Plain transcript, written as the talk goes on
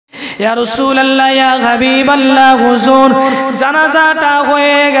ইয়া রাসূলুল্লাহ ইয়া হাবিবাল্লাহ হুজুর জানাজাটা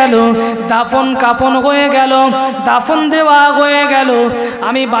হয়ে গেল, দাফন কাফন হয়ে গেল, দাফন দেওয়া হয়ে গেল,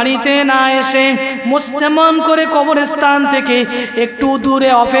 আমি বাড়িতে না এসে মুসলমান করে কবরস্থান থেকে একটু দূরে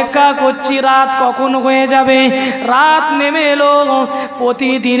অপেক্ষা করছি রাত কখন হয়ে যাবে। রাত নেমে এলো।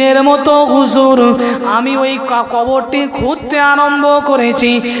 প্রতিদিনের মতো হুজুর আমি ওই কবরটি খুঁড়তে আরম্ভ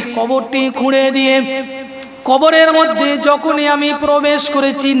করেছি। কবরটি খুঁড়ে দিয়ে কবরের মধ্যে যখনই আমি প্রবেশ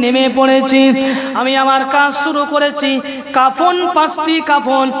করেছি, নেমে পড়েছি, আমি আমার কাজ শুরু করেছি। কাফন, 5টি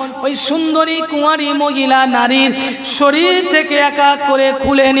কাফন ওই সুন্দরী কুমারী মহিলা নারীর শরীর থেকে এক এক করে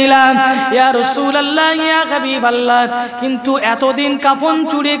খুলে নিলাম। ইয়া রাসূলুল্লাহ ইয়া হাবিবাল্লাহ, কিন্তু এতদিন কাফন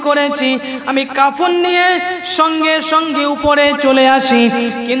চুরি করেছি, আমি কাফন নিয়ে সঙ্গে সঙ্গে উপরে চলে আসি,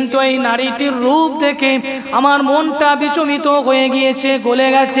 কিন্তু এই নারীটির রূপ দেখে আমার মনটা বিচলিত হয়ে গিয়েছে, গলে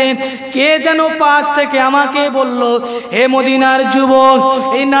গেছে। কে যেন পাশ থেকে আমাকে বলল, হে মদিনার যুবক,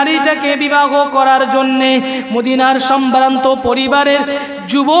 এই নারীটাকে বিবাহ করার জন্য মদিনার সম্ভ্রান্ত পরিবারের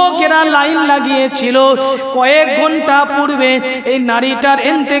যুবকেরা লাইন লাগিয়েছিল। কয়েক ঘন্টা পূর্বে এই নারীটার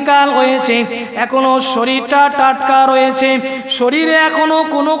ইন্তেকাল হয়েছে, এখনো শরীরটা টাটকা রয়েছে, শরীরে এখনো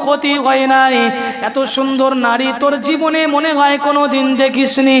কোনো ক্ষতি হয় নাই। এত সুন্দর নারী তোর জীবনে মনে হয় কোনো দিন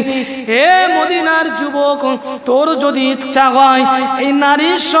দেখিসনি। হে মদিনার যুবক, তোর যদি ইচ্ছা হয় এই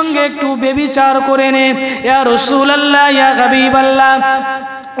নারীর সঙ্গে একটু ব্যভিচার করে নে। ইয়া রাসূলুল্লাহ ইয়া হাবিবাল্লাহ,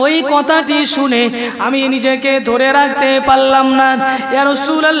 ওই কথাটি শুনে আমি নিজেকে ধরে রাখতে পারলাম না। ইয়া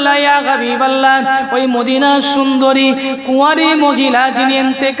রাসূলুল্লাহ ইয়া হাবিবাল্লাহ, ওই মদিনার সুন্দরী কুঁয়ারি মহিলা যিনি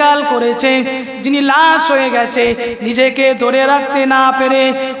ইন্তেকাল করেছে, যিনি লাশ হয়ে গেছে, নিজেকে ধরে রাখতে না পেরে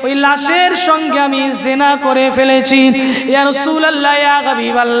ওই লাশের সঙ্গে আমি জিনা করে ফেলেছি। ইয়া রাসূলুল্লাহ ইয়া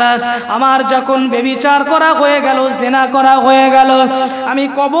হাবিবাল্লাহ, আমার যখন ব্যভিচার করা হয়ে গেল, জিনা করা হয়ে গেল, আমি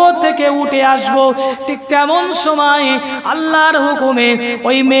কবর থেকে উঠে আসব, ঠিক তেমন সময় আল্লাহর হুকুমে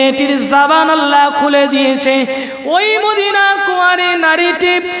ওই মেয়েটির জবান আল্লাহ খুলে দিয়েছে। ওই মদিনার কুমারী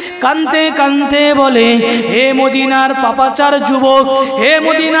নারীটি কাঁদতে কাঁদতে বলে, হে মদিনার পাপাচার যুবক, হে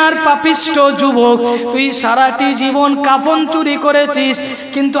মদিনার পাপিষ্ট যুবক, তুই সারাটি জীবন কাফন চুরি করেছিস,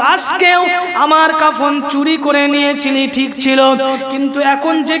 কিন্তু আজকেও আমার কাফন চুরি করে নিয়েছিলি, ঠিক ছিল, কিন্তু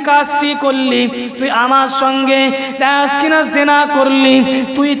এখন যে কাজটি করলি, তুই আমার সঙ্গে কিনা জিনা করলি,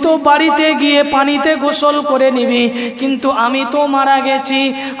 তুই তো বাড়িতে গিয়ে পানিতে গোসল করে নিবি, কিন্তু আমি তো মারা গেছি,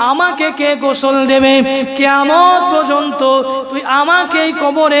 আমাকে কে গোসল দেবে? কিয়ামত পর্যন্ত তুই আমাকে এই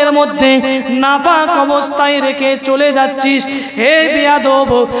কবরের মধ্যে নাপাক অবস্থায় রেখে চলে যাচ্ছিস। হে বেয়াদব,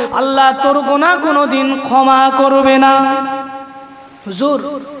 আল্লাহ তোর গুনাহ কোনোদিন ক্ষমা করবে না। হুজুর,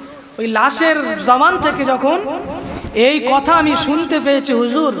 ওই লাশের জবান থেকে যখন এই কথা আমি শুনতে পেয়েছি,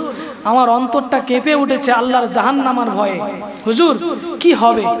 হুজুর আমার অন্তরটা কেঁপে উঠেছে আল্লাহর জাহান্নামের ভয়ে। হুজুর কি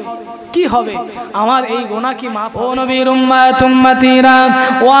হবে, কি হবে? আমার এই গুনাহ কি মাফ? ও নবীর উম্মত উম্মতিরা,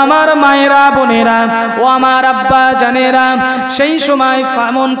 ও আমার মায়েরা বোনেরা, ও আমার আব্বা জানেরা, সেই সময়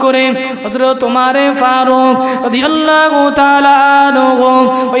ফামন করে হযরত ওমর ফারুক রাদিয়াল্লাহু তাআলা আনহু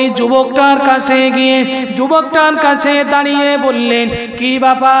ওই যুবকটার কাছে গিয়ে যুবকটার কাছে দাঁড়িয়ে বললেন, কি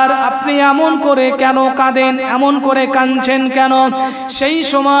ব্যাপার, আপনি এমন করে কেন কাঁদেন, এমন করে কাঁদছেন কেন? সেই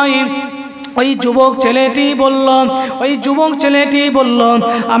সময় ওই যুবক ছেলেটি বলল,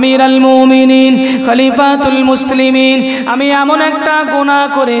 আমিরুল মুমিনিন, খলিফাতুল মুসলিমিন, আমি এমন একটা গুনাহ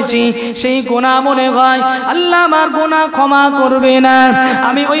করেছি, সেই গুনাহ মনে হয় আল্লাহ আমার গুনাহ ক্ষমা করবে না।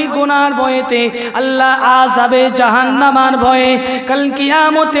 আমি ওই গুনাহর ভয়েতে আল্লাহ আযাবে জাহান্নামের ভয়ে কাল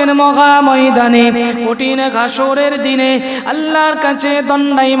কিয়ামতের মহা ময়দানে কঠিন হাসরের দিনে আল্লাহর কাছে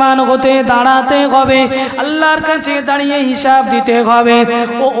দণ্ডায়মান হতে দাঁড়াতে হবে, আল্লাহর কাছে দাঁড়িয়ে হিসাব দিতে হবে।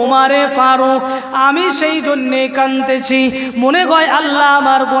 ও ওমরে ফারুক, আমি সেই জন্য কাঁদতেছি, মনে হয় আল্লাহ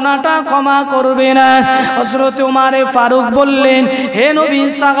আমার গুনাহটা ক্ষমা করবে না। হযরত ওমরে ফারুক বললেন, হে নবী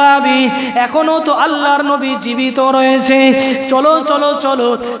সাহাবী, এখনো তো আল্লাহর নবী জীবিত রয়েছে, চলো চলো চলো,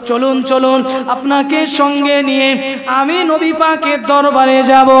 চলুন চলুন, আপনাকে সঙ্গে নিয়ে আমি নবী পাকের দরবারে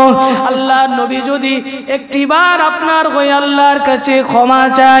যাব। আল্লাহর নবী যদি একটিবার আপনার হয়ে আল্লাহর কাছে ক্ষমা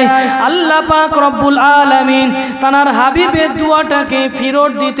চায়, আল্লাহ পাক রব্বুল আলামিন তার হাবিবের দুয়াটাকে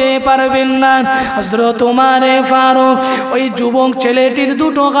ফেরত দিতে পারবেন না। হযরত ওমর ফারুক ওই যুবক ছেলেটির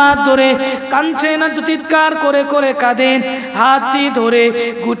দুটো হাত ধরে কাঁদছেন, চিৎকার করে করে কাঁদেন, হাতটি ধরে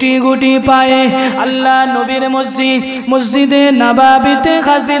গুটি গুটি পায়ে আল্লাহ নবীর মসজিদে নববীতে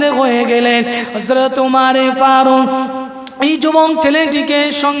হাজির হয়ে গেলেন। হযরত ওমর ফারুক এই যুবক ছেলেটিকে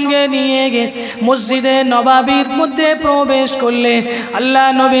সঙ্গে নিয়ে গিয়ে মসজিদে নবাবির মধ্যে প্রবেশ করলে আল্লাহ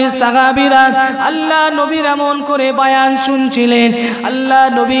নবী সাহাবীরা আল্লাহ নবীর এমন করে বয়ান শুনছিলেন। আল্লাহ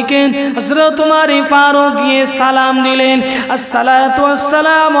নবীকে হযরত ওমর ফারুক গিয়ে সালাম দিলেন, আসসালাতু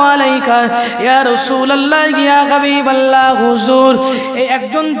ওয়াসসালামু আলাইকা ইয়া রাসূলুল্লাহ ইয়া হাবিবাল্লাহ। হুজুর, এই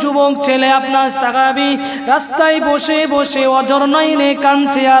একজন যুবক ছেলে আপনার সাহাবী রাস্তায় বসে বসে অজর নয়নে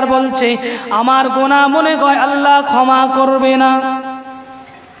কাঁদছে আর বলছে, আমার গুনাহ মনে হয় আল্লাহ ক্ষমা করবে না,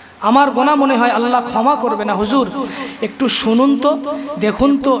 আমার গুনাহ মনে হয় আল্লাহ ক্ষমা করবে না। হুজুর একটু শুনুন তো,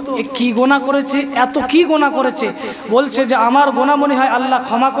 দেখুন তো এ কি গুনাহ করেছে, এত কি গুনাহ করেছে, বলছে যে আমার গুনাহ মনে হয় আল্লাহ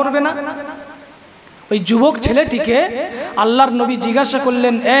ক্ষমা করবে না। ওই যুবক ছেলেটিকে আল্লাহর নবী জিজ্ঞাসা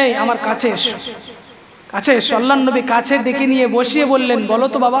করলেন, এই আমার কাছে এসো, কাছে এসো। আল্লাহর নবী কাছে ডেকে নিয়ে বসিয়ে বললেন, বলো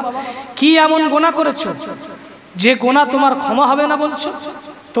তো বাবা কি এমন গুনাহ করেছো যে গুনাহ তোমার ক্ষমা হবে না বলছো?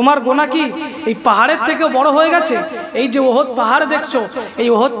 তোমার গুনাহ কি এই পাহাড়ের থেকেও বড় হয়ে গেছে? এই যে ওহদ পাহাড় দেখছো, এই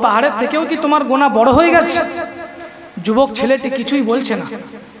ওহদ পাহাড়ের থেকেও কি তোমার গুনাহ বড় হয়ে গেছে? যুবক ছেলেটি কিছুই বলছে না,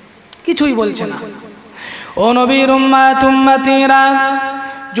 কিছুই বলছে না। ও নবীর উম্মাত উম্মতিরা,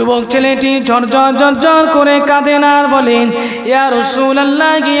 যুবক ছেলেটি ঝরঝর ঝরঝর করে কাঁদেন আর বলেন, ইয়া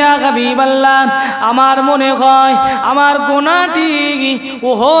রাসূলুল্লাহ ইয়া হাবিবাল্লাহ, আমার মনে হয় আমার গুনাহটি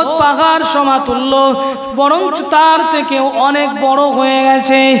উহুদ পাহাড় সমতুল্য, বরং তার থেকেও অনেক বড় হয়ে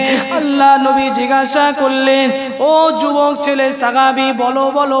গেছে। আল্লাহ নবী জিজ্ঞাসা করলেন, ও যুবক ছেলে সাহাবী, বলো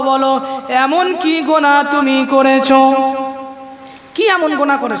বলো বলো, এমন কি গুনাহ তুমি করেছো? কি এমন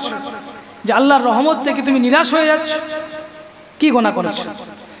গুনাহ করেছো যে আল্লাহর রহমত থেকে তুমি নিরাশ হয়ে যাচ্ছ? কি গুনাহ করেছো?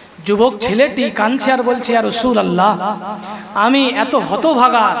 যুবক ছেলেটি কাঁদছে আর বলছে, ইয়া রাসূলুল্লাহ, আমি এত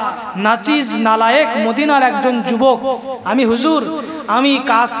হতভাগা নাচিজ নালায়েক মদিনার একজন যুবক, আমি হুজুর, আমি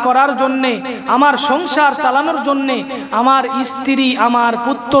কাজ করার জন্যে, আমার সংসার চালানোর জন্যে, আমার স্ত্রী, আমার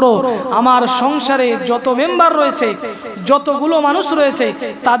পুত্র, আমার সংসারে যত মেম্বার রয়েছে, যতগুলো মানুষ রয়েছে,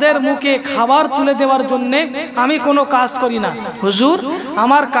 তাদের মুখে খাবার তুলে দেওয়ার জন্যে আমি কোনো কাজ করি না। হুজুর,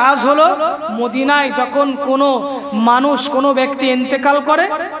 আমার কাজ হলো মদিনায় যখন কোনো মানুষ, কোনো ব্যক্তি ইন্তেকাল করে,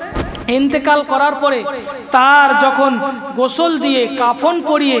 ইন্তেকাল করার পরে তার যখন গোসল দিয়ে কাফন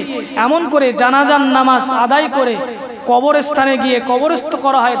পরিয়ে এমন করে জানাজার নামাজ আদায় করে কবরস্থানে গিয়ে কবরস্থ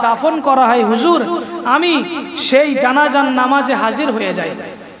করা হয়, দাফন করা হয়। হুজুর, আমি সেই জানাজার নামাজে হাজির হয়ে যাই।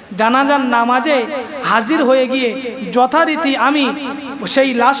 জানাজার নামাজে হাজির হয়ে গিয়ে যথারীতি আমি সেই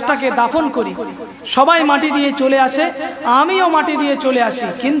লাশটাকে দাফন করি। সবাই মাটি দিয়ে চলে আসে, আমিও মাটি দিয়ে চলে আসি,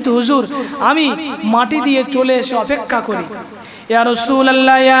 কিন্তু হুজুর আমি মাটি দিয়ে চলে এসে অপেক্ষা করি, ইয়া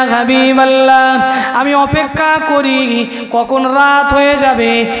রাসূলুল্লাহ ইয়া হাবিবাল্লাহ, আমি অপেক্ষা করি কখন রাত হয়ে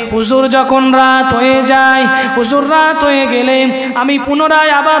যাবে। হুজুর যখন রাত হয়ে যায়, হুজুর রাত হয়ে গেলে আমি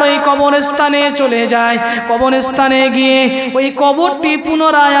পুনরায় আবার ওই কবরস্থানে চলে যাই। কবরস্থানে গিয়ে ওই কবরটি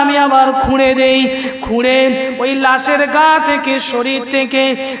পুনরায় আমি আবার খুঁড়ে দেই। খুঁড়ে ওই লাশের গা থেকে, শরীর থেকে,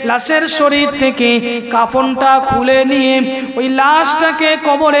 লাশের শরীর থেকে কাফনটা খুলে নিয়ে ওই লাশটাকে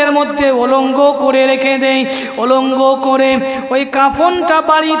কবরের মধ্যে উলঙ্গ করে রেখে দেই। উলঙ্গ করে ওই কাফনটা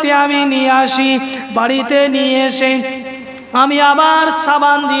বাড়িতে আমি নিয়ে আসি। বাড়িতে নিয়ে এসে আমি আবার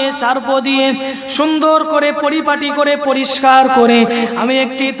সাবান দিয়ে, সার্ফ দিয়ে সুন্দর করে পরিপাটি করে পরিষ্কার করে আমি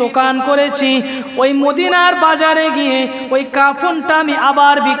একটি দোকান করেছি। ওই মদিনার বাজারে গিয়ে ওই কাফনটা আমি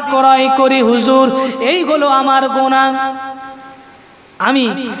আবার বিক্রয় করি। হুজুর, এই হলো আমার গুনাহ। আমি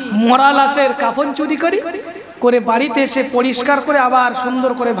মরা লাশের কাফন চুরি করি, করে বাড়িতে এসে পরিষ্কার করে আবার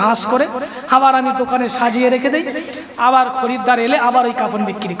সুন্দর করে ভাঁজ করে আবার আমি দোকানে সাজিয়ে রেখে দেই। আবার খরিদ্দার এলে আবার ওই কাফন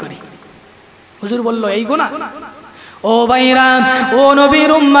বিক্রি করি। হুজুর বলল, এই গুনাহ? ও ভাইরা, ও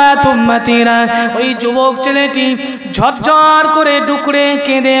নবীর উম্মাত উম্মতিরা, ওই যুবক ছেলেটি ঝরঝর করে ডুকরে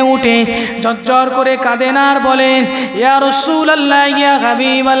কেঁদে উঠে, ঝরঝর করে কাঁদেন আর বলেন, ইয়া রাসূলুল্লাহ ইয়া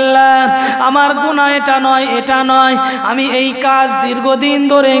হাবিবাল্লাহ, আমার গুনাহ এটা নয়, এটা নয়, আমি এই কাজ দীর্ঘদিন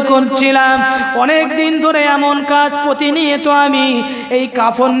ধরে করছিলাম। অনেক দিন ধরে এমন কাজ প্রতিনিয়ত আমি এই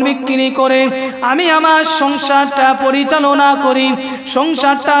কাফন বিক্রি করে আমি আমার সংসারটা পরিচালনা করি,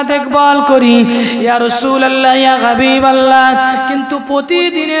 সংসারটা দেখভাল করি। ইয়া রাসূলুল্লাহ ইয়া হাবিবাল্লাহ, কিন্তু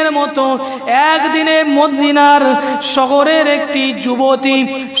প্রতিদিনের মতো একদিনে মদিনার শহরের একটি যুবতী,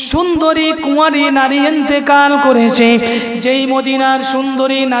 সুন্দরী কুমারী নারী ইন্তেকাল করেছে। যেই মদিনার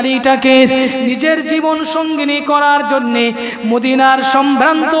সুন্দরী নারীটাকে নিজের জীবন সঙ্গিনী করার জন্য মদিনার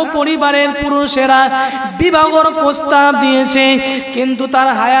সম্ভ্রান্ত পরিবারের পুরুষেরা বিবাহর প্রস্তাব দিয়েছে, কিন্তু তার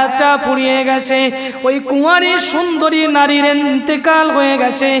হায়াতটা ফুরিয়ে গেছে। ওই কুমারী সুন্দরী নারীর ইন্তেকাল হয়ে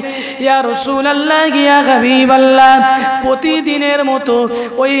গেছে। ইয়া রাসূলুল্লাহ ইয়া হাবিবাল্লাহ, প্রতিদিনের মতো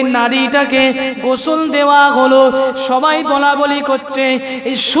ওই নারীটাকে গোসল দেওয়া হলো। সবাই বলা বলি করছে,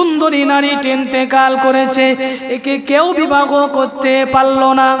 এই সুন্দরী নারী ইন্তেকাল করেছে, একে কেউ বিবাহ করতে পারল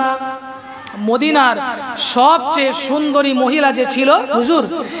না। মদিনার সবচেয়ে সুন্দরী মহিলা যে ছিল হুজুর,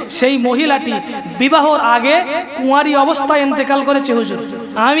 সেই মহিলাটি বিবাহর আগে কুঁয়ারি অবস্থায় ইন্তেকাল করেছে হুজুর।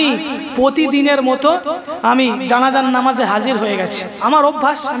 আমি প্রতিদিনের মতো আমি জানাজার নামাজে হাজির হয়ে গেছি। আমার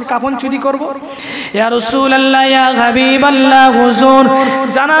অভ্যাস, আমি কাফন চুরি করব। ইয়া রাসূলুল্লাহ, ইয়া হাবিবাল্লাহ, হুজুর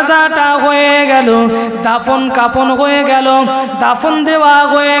জানাজাটা হয়ে গেল, দাফন কাফন হয়ে গেল, দাফন দেওয়া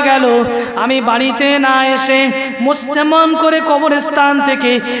হয়ে গেল। আমি বাড়িতে না এসে মুস্তেমন করে কবরস্থান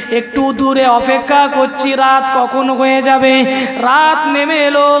থেকে একটু দূরে অপেক্ষা করছি রাত কখন হয়ে যাবে। রাত নেমে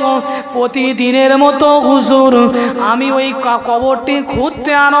এলো। প্রতিদিনের মতো হুজুর আমি ওই কবরটি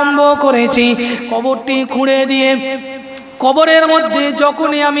খুঁড়তে আরম্ভ করেছি। কবরটি খুঁড়ে দিয়ে কবরের মধ্যে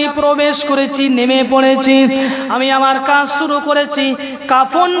যখনই আমি প্রবেশ করেছি, নেমে পড়েছি, আমি আমার কাজ শুরু করেছি।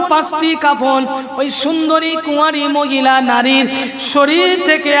 কাফন, 5টি কাফন ওই সুন্দরী কুঁয়ারি মহিলা নারীর শরীর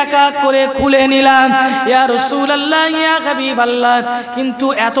থেকে এক এক করে খুলে নিলাম। ইয়া রাসূলুল্লাহ, ইয়া হাবিবাল্লাহ, কিন্তু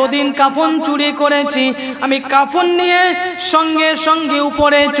এতদিন কাফন চুরি করেছি, আমি কাফন নিয়ে সঙ্গে সঙ্গে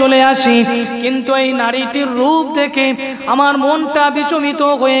উপরে চলে আসি, কিন্তু এই নারীটির রূপ দেখে আমার মনটা বিচলিত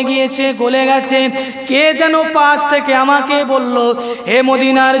হয়ে গিয়েছে, গলে গেছে। কে যেন পাশ থেকে আমাকে বলল, হে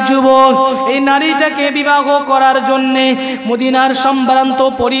মদিনার যুবক, এই নারীটাকে বিবাহ করার জন্য মদিনার সম্ভ্রান্ত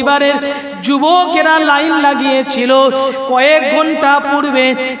পরিবারের যুবকেরা লাইন লাগিয়েছিল। কয়েক ঘন্টা পূর্বে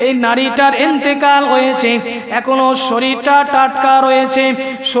এই নারীটার ইন্তেকাল হয়েছে, এখনো শরীরটা টাটকা রয়েছে,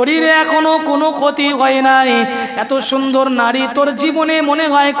 শরীরে এখনো কোনো ক্ষতি হয় নাই। এত সুন্দর নারী তোর জীবনে মনে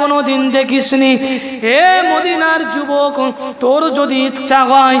হয় কোনো দিন দেখিসনি। হে মদিনার যুবক, তোর যদি ইচ্ছা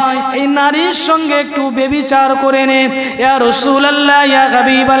হয় এই নারীর সঙ্গে একটু ব্যভিচার করে নে। ইয়া রাসূলুল্লাহ, ইয়া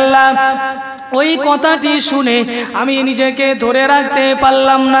হাবিবাল্লাহ, ওই কথাটি শুনে আমি নিজেকে ধরে রাখতে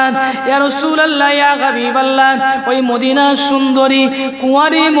পারলাম না। ইয়া রাসূলুল্লাহ, ইয়া হাবিবাল্লাহ, ওই মদিনার সুন্দরী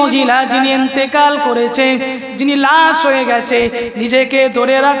কুঁয়ারি মহিলা যিনি ইন্তেকাল করেছে, যিনি লাশ হয়ে গেছে, নিজেকে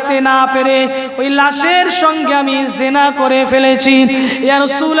ধরে রাখতে না পেরে ওই লাশের সঙ্গে আমি জিনা করে ফেলেছি। ইয়া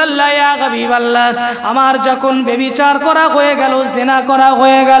রাসূলুল্লাহ, ইয়া হাবিবাল্লাহ, আমার যখন ব্যভিচার করা হয়ে গেল, জিনা করা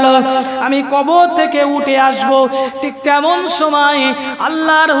হয়ে গেল, আমি কবর থেকে উঠে আসব, ঠিক তেমন সময়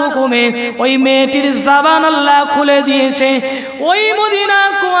আল্লাহর হুকুমে ওই মেয়েটির জবান আল্লাহ খুলে দিয়েছে। ওই মদিনার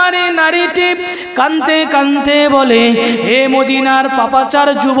কুঁয়ারি নারীটি কাঁদতে কাঁদতে বলে, হে মদিনার পাপাচার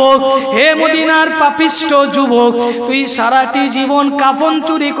যুবক, হে মদিনার পাপিষ্ঠ যুবক, তুই সারাটি জীবন কাফন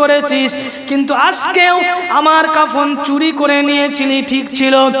চুরি করেছিস, কিন্তু আজকেও আমার কাফন চুরি করে নিয়েছিলি, ঠিক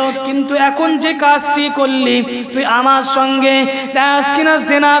ছিল, কিন্তু এখন যে কাজটি করলি, তুই আমার সঙ্গে কিনা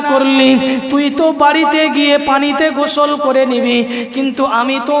জিনা করলি, তুই তো বাড়িতে গিয়ে পানিতে গোসল করে নিবি, কিন্তু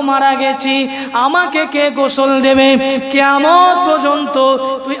আমি তো মারা গেছি, আমাকে কে গোসল দেবে? কিয়ামত পর্যন্ত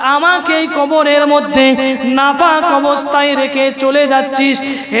তুই আমাকে কবরের মধ্যে নাপাক অবস্থায় রেখে চলে যাচ্ছিস।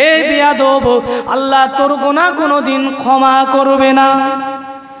 হে বিয়াদব, আল্লাহ তোর গুনাহ কোনোদিন ক্ষমা করবে না।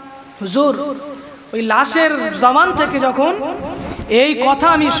 হুজুর ওই লাশের জবান থেকে যখন এই কথা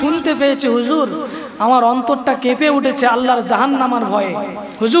আমি শুনতে পেয়েছি হুজুর, আমার অন্তরটা কেঁপে উঠেছে আল্লাহর জাহান্নামের ভয়ে।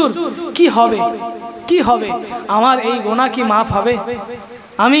 হুজুর কি হবে, কি হবে? আমার এই গুনাহ কি মাফ হবে?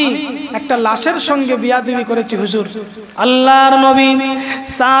 আমি একটা লাশের সঙ্গে বিয়াদবি করেছি হুজুর। আল্লাহর নবী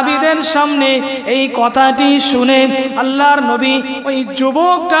সাহাবীদের সামনে এই কথাটি শুনে আল্লাহর নবী ওই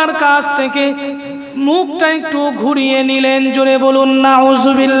যুবকটার কাছ থেকে মুখটা একটু ঘুরিয়ে নিলেন। জোরে বলুন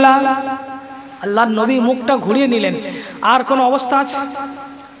নাউজুবিল্লাহ। আল্লাহর নবী মুখটা ঘুরিয়ে নিলেন। আর কোনো অবস্থা আছে?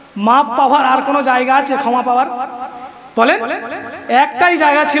 মাপ পাওয়ার আর কোনো জায়গা আছে? ক্ষমা পাওয়ার বলেন? একটাই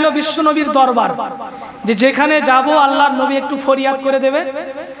জায়গা ছিল, বিশ্বনবীর দরবার, যে যেখানে যাব আল্লাহর নবী একটু ফরিয়াদ করে দেবে,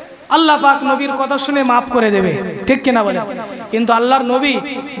 আল্লাহ পাক নবীর কথা শুনে মাফ করে দেবে, ঠিক কিনা বলেন? কিন্তু আল্লাহর নবী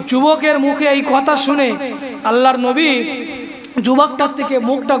যুবকের মুখে এই কথা শুনে আল্লাহর নবী যুবকটার থেকে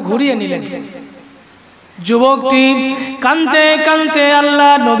মুখটা ঘুরিয়ে নিলেন। যুবকটি কাঁদতে কাঁদতে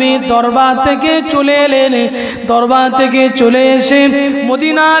আল্লাহ নবী দরবার থেকে চলে এলেন। দরবার থেকে চলে এসে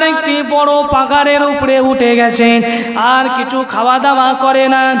মদিনার একটি বড় পাহাড়ের উপরে উঠে গেছেন। আর কিছু খাওয়া দাওয়া করে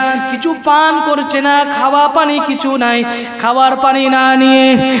না, কিছু পান করছে না, খাওয়া পানি কিছু নাই। খাবার পানি না নিয়ে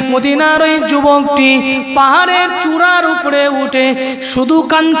মদিনার ওই যুবকটি পাহাড়ের চূড়ার উপরে উঠে শুধু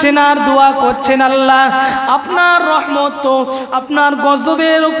কাঁদছেন আর দোয়া করছেন, আল্লাহ আপনার রহমত তো আপনার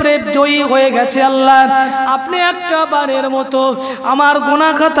গজবের উপরে জয়ী হয়ে গেছে, আল্লাহ আপনি একটা বারের মতো আমার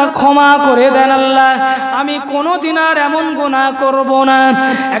গুনাহ খাতা ক্ষমা করে দেন, আল্লাহ আমি কোনোদিন আর এমন গুনাহ করব না।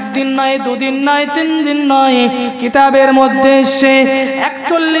 একদিন নয়, দুদিন নয়, 3 দিন নয়, কিতাবের মধ্যে সে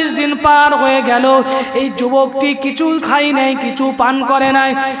 41 দিন পার হয়ে গেল। এই যুবকটি কিছু খাই নাই, কিছু পান করে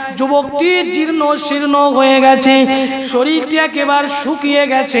নাই। যুবকটি জীর্ণ শীর্ণ হয়ে গেছে, শরীরটি একেবারে শুকিয়ে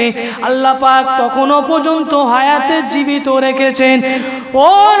গেছে। আল্লাহ পাক তখনও পর্যন্ত হায়াতে জীবিত রেখেছেন। ও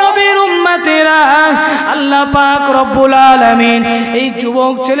নবীর উম্মতেরা, আল্লাহ পাক রব্বুল আলামিন এই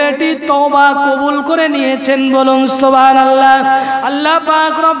যুবক ছেলেটি তওবা কবুল করে নিয়েছেন, বলুন সুবহানাল্লাহ। আল্লাহ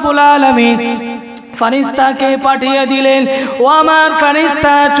পাক রব্বুল আলামিন ফারিস্তাকে পাঠিয়ে দিলেন, ও আমার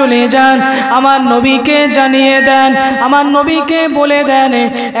ফারিস্তা চলে যান, আমার নবীকে জানিয়ে দেন, আমার নবীকে বলে দেন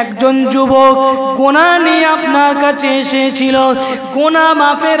একজন যুবক গুনাহ নিয়ে আপনার কাছে এসেছিল, গুনাহ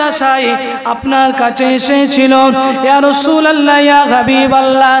মাফের আশায় আপনার কাছে এসেছিল। ইয়া রাসূলুল্লাহ, ইয়া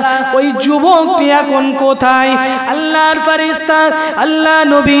হাবিবাল্লাহ, ওই যুবকটি এখন কোথায়? আল্লাহর ফারিস্তা আল্লাহ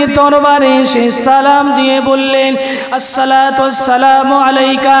নবীর দরবারে এসে সালাম দিয়ে বললেন, আসসালাতু ওয়াসসালামু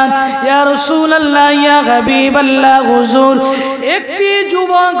আলাইকা ইয়া রাসূলুল্লাহ, ইয়া হাবিবাল্লাহ। হুজুর, একটি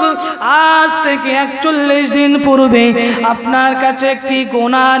যুবক আজ থেকে 41 দিন পূর্বে আপনার কাছে একটি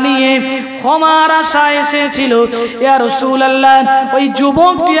গুনাহ নিয়ে ক্ষমার আশায় এসেছিল। ইয়া রাসূলুল্লাহ, ওই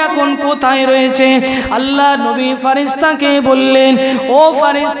যুবকটি এখন কোথায় রয়েছে? আল্লাহ নবী ফারিস্তাকে বললেন, ও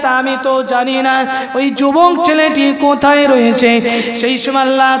ফারিস্তা, আমি তো জানি না ওই যুবক ছেলেটি কোথায় রয়েছে। সেই সময়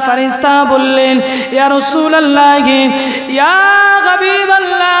আল্লাহ ফারিস্তা বললেন, ইয়া রাসূলুল্লাহ, ইয়া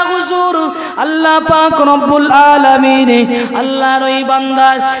হাবিবাল্লাহ, হুজুর, আল্লাহ পাক রব্বুল আলামিন আল্লাহর ওই বান্দা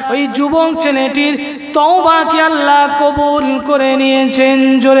ওই যুবক ছেলেটির তওবাকে আল্লাহ কবুল করে নিয়েছেন।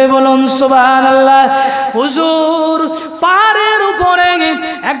 জোরে বলুন সুবহানাল্লাহ। হুজুর, পাহাড়ের উপরে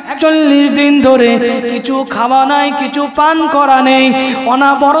 41 দিন ধরে কিছু খাওয়া নাই, কিছু পান করা নেই,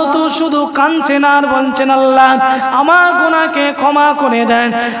 অনাবরত শুধু কাঁদছেন আর বলছেন, আল্লাহ আমার গুনাহকে ক্ষমা করে দেন।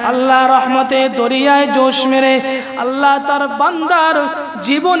 আল্লাহ রহমতে দরিয়ায় জোশ মেরে আল্লাহ তার বান্দার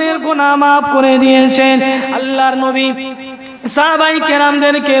জীবনের গুনাহ মাফ করে দিয়েছেন। আল্লাহর নবী সাহাবাই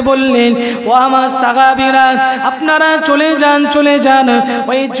কেরামদেরকে বললেন, ও আমার সাহাবীরা, আপনারা চলে যান, চলে যান,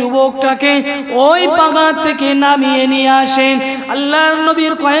 ওই যুবকটাকে ওই পাহাড় থেকে নামিয়ে নিয়ে আসেন। আল্লাহর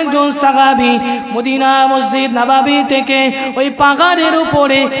নবীর কয়েকজন সাহাবী মদিনা মসজিদ নববী থেকে ওই পাহাড়ের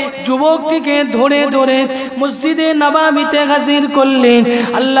উপরে যুবকটিকে ধরে ধরে মসজিদে নববীতে হাজির করলেন।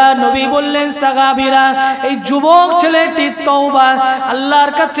 আল্লাহর নবী বললেন, সাহাবীরা, এই যুবক ছেলেটির তওবা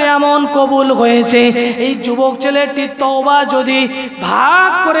আল্লাহর কাছে এমন কবুল হয়েছে, এই যুবক ছেলেটির তওবা যদি ভাগ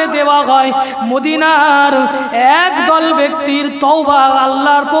করে দেওয়া হয়, মদিনার একদল ব্যক্তির তওবা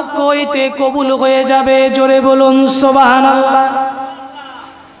আল্লাহর পক্ষ হইতে কবুল হয়ে যাবে। জোরে বলুন সুবহানাল্লাহ।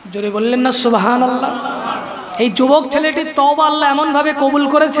 জোরে বললেন না সুবহানাল্লাহ? এই যুবক ছেলেটির তওবা আল্লাহ এমন ভাবে কবুল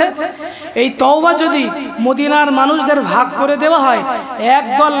করেছে, এই তওবা যদি মদিনার মানুষদের ভাগ করে দেওয়া হয়,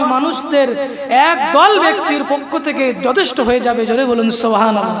 একদল মানুষদের, একদল ব্যক্তির পক্ষ থেকে যথেষ্ট হয়ে যাবে। জোরে বলুন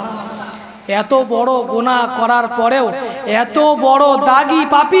সুবহানাল্লাহ। এত বড় গুনাহ করার পরেও, এত বড় দাগী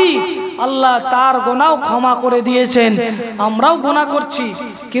পাপী, আল্লাহ তার গুনাহ ক্ষমা করে দিয়েছেন। আমরাও গুনাহ করছি,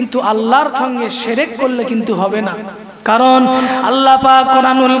 কিন্তু আল্লাহর সঙ্গে শিরক করলে কিন্তু হবে না। কারণ আল্লাহ পাক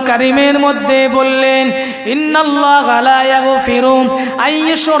কোরআনুল কারীমের মধ্যে বললেন, ইন্নাল্লাহা লা ইয়াগফিরু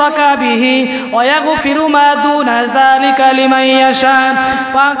আইয়ুশরাকা বিহি ওয়া ইয়াগফিরু মা দুনা যালিকা লিমান ইয়াশা।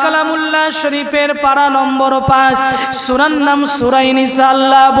 পাক কালামুল্লাহ শরীফের পারা নম্বর 5 সূরার নাম সূরা নিসা।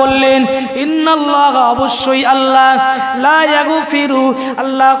 আল্লাহ বললেন, ইন্নাল্লাহা, অবশ্যই আল্লাহ, লা ইয়াগফিরু,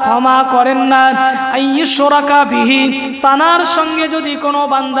 আল্লাহ ক্ষমা করেন না, আইয়ুশরাকা বিহি, তানার সঙ্গে যদি কোনো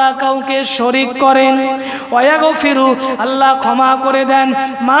বান্দা কাউকে শরীক করেন, ওয়া ইয়াগফিরু, আল্লাহ ক্ষমা করে দেন,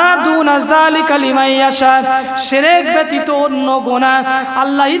 মা দুনা যালিকা লিমান ইয়াশা, শিরক ব্যতীত অন্য গুনাহ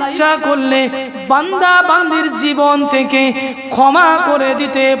আল্লাহ ইচ্ছা করলে বান্দা বান্দির জীবন থেকে ক্ষমা করে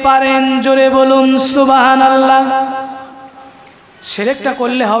দিতে পারেন। জোরে বলুন সুবহানাল্লাহ। শিরকটা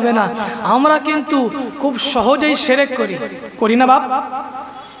করলে হবে না। আমরা কিন্তু খুব সহজেই শিরক করি না বাপ?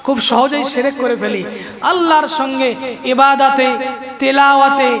 খুব সহজেই শিরক করে ফেলি। আল্লাহর সঙ্গে ইবাদতে,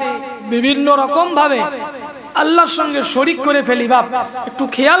 তেলাওয়াতে, বিভিন্ন রকম ভাবে আল্লাহর সঙ্গে শরীক করে ফেলি। বাপ, একটু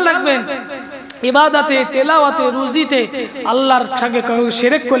খেয়াল রাখবেন, ইবাদতে, তেলাওয়াতে, রুজিতে আল্লাহর সঙ্গে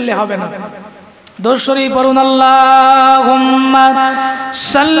শিরক করলে হবে না। দরুদ শরীফ পড়ুন, আল্লাহুম্মা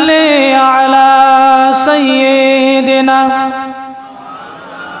সাল্লি আলা সাইয়্যিদিনা।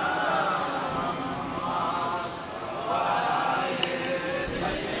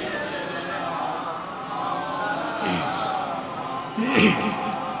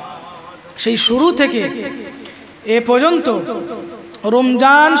 সেই শুরু থেকে এ পর্যন্ত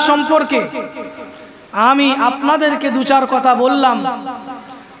রমজান সম্পর্কে আমি আপনাদেরকে দু চার কথা বললাম,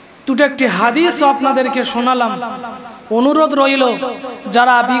 দুটো একটি হাদিসও আপনাদেরকে শোনালাম। অনুরোধ রইল,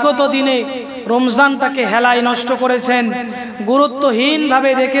 যারা বিগত দিনে রমজানটাকে হেলায় নষ্ট করেছেন,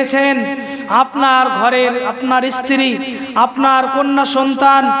 গুরুত্বহীনভাবে দেখেছেন, আপনার ঘরের আপনার স্ত্রী, আপনার কন্যা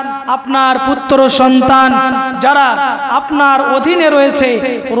সন্তান, আপনার পুত্র সন্তান যারা আপনার অধীনে রয়েছে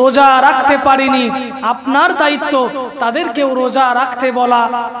রোজা রাখতে পারেনি, আপনার দায়িত্ব তাদেরকেও রোজা রাখতে বলা,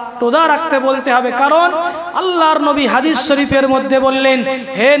 রোজা রাখতে বলতে হবে। কারণ আল্লাহর নবী হাদিস শরীফের মধ্যে বললেন,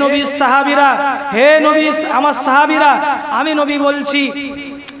 হে নবী সাহাবীরা, হে নবী আমার সাহাবীরা, আমি নবী বলছি,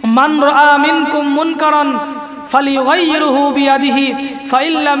 মান রাআ মিনকুম মুনকারান ফালিয়ুগাইয়িরহু বিয়াদিহি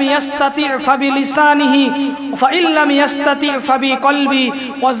ফাইন লাম ইয়াস্তাতি' ফাবিলিসানিহি ফাইন লাম ইয়াস্তাতি' ফাবিকলবি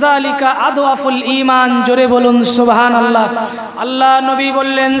ওয়া যালিকা আদওয়াফুল ঈমান। জোরে বলুন সুবহানাল্লাহ। আল্লাহ নবী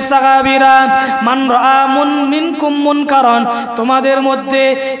বললেন, সাহাবীরা, মান রাআ মিনকুম মুনকারান, তোমাদের মধ্যে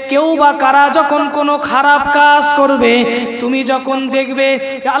কেউ বা কারা যখন কোনো খারাপ কাজ করবে, তুমি যখন দেখবে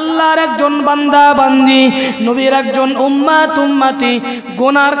আল্লাহর একজন বান্দা বান্দি, নবীর একজন উম্মাত উম্মতি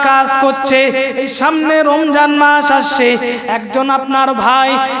গুনার কাজ করছে, এই সামনে রমজান মাস আসছে, একজন আপনার ভাই,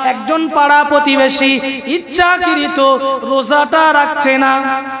 একজন পাড়া প্রতিবেশী ইচ্ছাকৃত রোজাটা রাখছে না,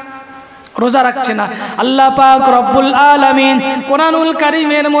 রোজা রাখছে না, আল্লাহ পাক রব্বুল আলামিন কোরআনুল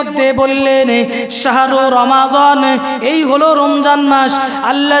কারীমের মধ্যে বললেন, শাহরু রমাদান, এই হলো রমজান মাস,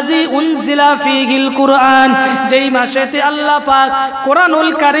 আল্লাযী উনজিলা ফীহিল কুরআন, যেই মাসেতে আল্লাহ পাক কোরআনুল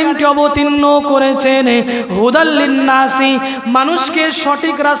কারীমকে অবতীর্ণ করেছেন, হুদাল লিন্নাসি, মানুষকে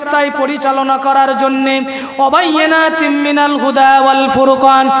সঠিক রাস্তায় পরিচালনা করার জন্য, ওয়াবায়্যিনাতিম মিনাল হুদা ওয়াল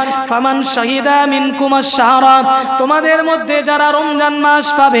ফুরকান, ফামান শাহিদা মিনকুমাশ শাহরা, তোমাদের মধ্যে যারা রমজান মাস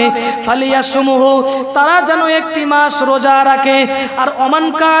পাবে, ফালিয়াসুমুহু, তারা যেন একটি মাস রোজা রাখে। আর ওমান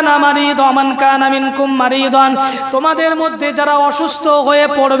কানা মারিদ, ওমান কানা মিনকুম মারিদান, তোমাদের মধ্যে যারা অসুস্থ হয়ে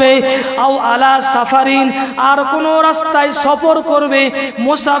পড়বে, আও আলা সাফারিন, আর কোনো রাস্তায় সফর করবে,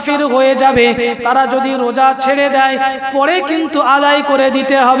 মুসাফির হয়ে যাবে, তারা যদি রোজা ছেড়ে দেয় পরে কিন্তু আদায় করে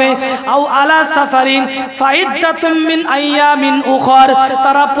দিতে হবে। আও আলা সাফারিন ফাইদ্দাতুম মিন আইয়ামিন উখর,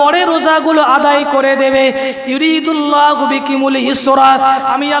 তারা পরে রোজাগুলো আদায় করে দেবে। ইউরিদুল্লাহু বিকুমুল ইসরা,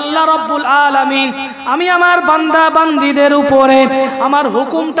 আমি আল্লাহ রব্বুল আলামিন, আমি আমার বান্দা বান্দীদের উপরে আমার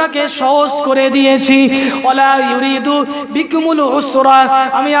হুকুমটাকে সহজ করে দিয়েছি। ওয়ালা ইউরিদু বিকুমুল উসরা,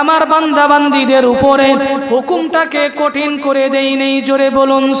 আমি আমার বান্দা বান্দীদের উপরে হুকুমটাকে কঠিন করে দেই নেই। জোরে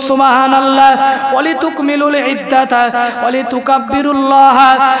বলুন সুবহানাল্লাহ। ওয়ালিতুকমিলুল ইদ্দাতা ওয়ালিতুকাব্বিরুল্লাহ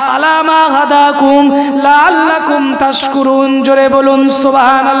আলা মা হাদাকুম লাআল্লাকুম তাশকুরুন। জোরে বলুন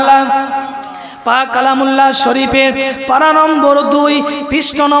সুবহানাল্লাহ। পাক কালামুল্লাহ শরীফের পারা নম্বর 2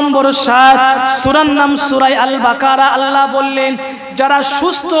 পৃষ্ঠ নম্বর 7, সূরার নাম সূরা আল বাকারা। আল্লাহ বললেন, যারা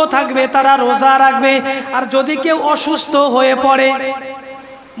সুস্থ থাকবে তারা রোজা রাখবে, আর যদি কেউ অসুস্থ হয়ে পড়ে,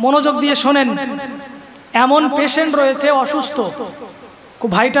 মনোযোগ দিয়ে শোনেন, এমন পেশেন্ট রয়েছে অসুস্থ, খুব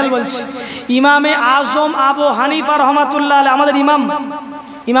ভাইটাল বলছি, ইমামে আজম আবু হানিফা রহমাতুল্লাহ আলাইহি, আমাদের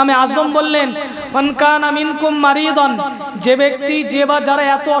ইমামে আজম বললেন, মান কানা মিনকুম মারিদান, যে ব্যক্তি যারা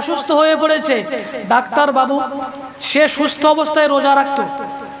এত অসুস্থ হয়ে পড়েছে, ডাক্তার বাবু সে সুস্থ অবস্থায় রোজা রাখতো,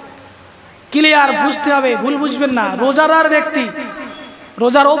 ক্লিয়ার বুঝতে হবে, ভুল বুঝবেন না, রোজার ব্যক্তি,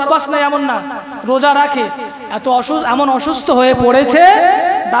 রোজার অভ্যাস নাই এমন না, রোজা রাখে, এমন অসুস্থ হয়ে পড়েছে,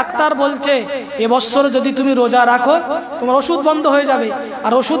 ডাক্তার বলছে এবছর যদি তুমি রোজা রাখো তোমার ওষুধ বন্ধ হয়ে যাবে,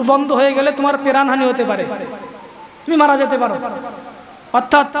 আর ওষুধ বন্ধ হয়ে গেলে তোমার প্রাণহানি হতে পারে, তুমি মারা যেতে পারো,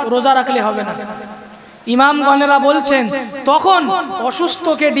 অর্থাৎ রোজা রাখলে হবে না। ইমামগণেরা বলছেন তখন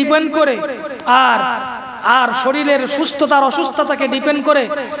অসুস্থকে ডিপেন্ড করে আর শরীরের সুস্থতার অসুস্থতাকে ডিপেন্ড করে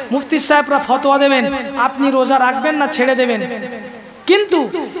মুফতি সাহেবরা ফতোয়া দেবেন, আপনি রোজা রাখবেন না ছেড়ে দেবেন। কিন্তু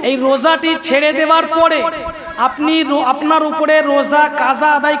এই রোজাটি ছেড়ে দেওয়ার পরে আপনার উপরে রোজা কাজা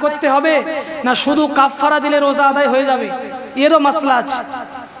আদায় করতে হবে না শুধু কাফফারা দিলে রোজা আদায় হয়ে যাবে, এরও মাসলা আছে।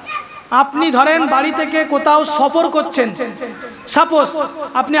 আপনি ধরেন বাড়ি থেকে কোথাও সফর করছেন, সাপোজ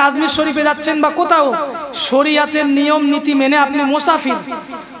আপনি আজমির শরীফে যাচ্ছেন বা কোথাও, শরিয়াতের নিয়ম নীতি মেনে আপনি মুসাফির,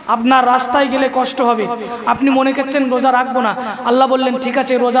 আপনার রাস্তায় গেলে কষ্ট হবে, আপনি মনে করছেন রোজা রাখবো না, আল্লাহ বললেন ঠিক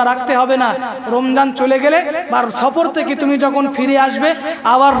আছে রোজা রাখতে হবে না, রমজান চলে গেলে বা সফর থেকে তুমি যখন ফিরে আসবে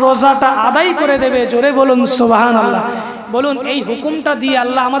আবার রোজাটা আদায় করে দেবে। জোরে বলুন সুবহানাল্লাহ। বলুন এই হুকুমটা দিয়ে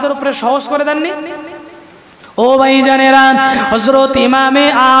আল্লাহ আমাদের উপরে সহজ করে দেননি? ও ভাই জানেরা, হযরত ইমামে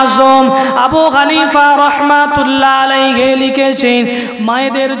আজম আবু হানিফা রাহমাতুল্লাহ আলাইহি লিখেছেন,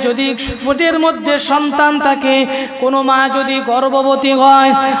 মায়েদের যদি পেটের মধ্যে সন্তান থাকে, কোনো মা যদি গর্ভবতী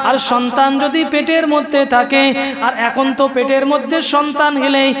হয় আর সন্তান যদি পেটের মধ্যে থাকে, আর এখন তো পেটের মধ্যে সন্তান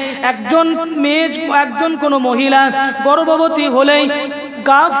হলেই একজন কোনো মহিলা গর্ভবতী হলেই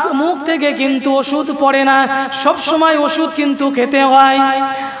মুখ থেকে কিন্তু ওষুধ পড়ে না, সব সময় ওষুধ কিন্তু খেতে হয়।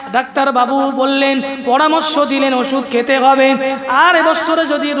 ডাক্তার বাবু বললেন, পরামর্শ দিলেন ওষুধ খেতে হবে, আর এবছরে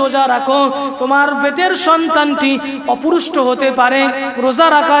যদি রোজা রাখো তোমার পেটের সন্তানটি অপুষ্ট হতে পারে, রোজা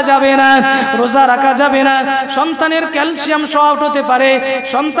রাখা যাবে না, রোজা রাখা যাবে না, সন্তানের ক্যালসিয়াম শর্ট হতে পারে,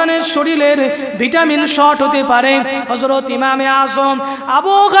 সন্তানের শরীরের ভিটামিন শর্ট হতে পারে। হযরত ইমামে আজম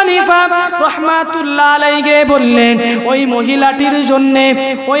আবু হানিফা রাহমাতুল্লাহ আলাইহি বললেন, ওই মহিলাটির জন্য,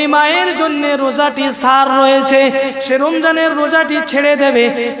 ওই মায়ের জন্য রোজাটি সার রয়েছে, সে রমজানের রোজাটি ছেড়ে দেবে,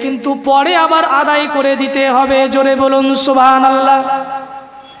 কিন্তু পরে আবার আদায় করে দিতে হবে। জোরে বলুন সুবহানাল্লাহ।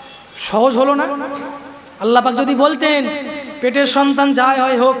 সহজ হলো না? আল্লাহ পাক যদি বলতেন পেটের সন্তান যাই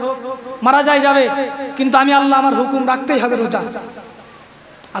হয় হোক, মারা যায় যাবে, কিন্তু আমি আল্লাহ আমার হুকুম রাখতেই হবে রোজা।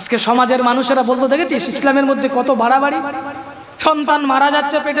 আজকে সমাজের মানুষেরা বলতো, দেখেছিস ইসলামের মধ্যে কত বাড়াবাড়ি, সন্তান মারা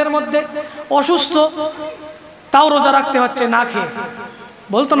যাচ্ছে পেটের মধ্যে, অসুস্থ, তাও রোজা রাখতে হচ্ছে না খেয়ে।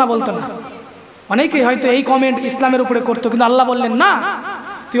 বলতো না? বলতো না? অনেকেই হয়তো এই কমেন্ট ইসলামের উপরে করতো, কিন্তু আল্লাহ বললেন না,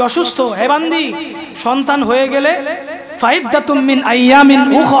 তুই অসুস্থ, হে বান্দি, সন্তান হয়ে গেলে ফাইদ্দাতুম মিন আইয়ামিন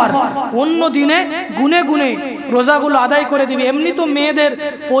উখর, অন্য দিনে গুনে গুনে রোজাগুলো আদায় করে দিবি। এমনি তো মেয়েদের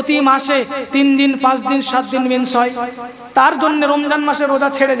প্রতি মাসে 3 দিন 5 দিন 7 দিন মেন্স হয়, তার জন্য রমজান মাসে রোজা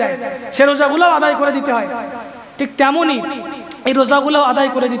ছেড়ে যায়, সে রোজাগুলো আদায় করে দিতে হয়। ঠিক তেমনি এই রোজাগুলো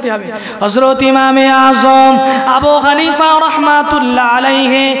আদায় করে দিতে হবে। হযরত ইমামে আজম আবু হানিফা রাহমাতুল্লাহ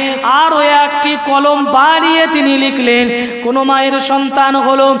আলাইহি আরো একটি কলম বানিয়ে তিনি লিখলেন, কোন মায়ের সন্তান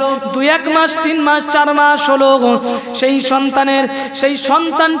হলো 2-1 মাস 3 মাস 4 মাস হলো, সেই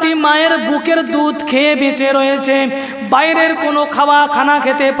সন্তানটি মায়ের বুকের দুধ খেয়ে বেঁচে রয়েছে, বাইরের কোনো খানা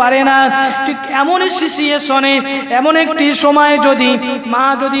খেতে পারে না। ঠিক এমন সিচুয়েশনে, এমন একটি সময় যদি মা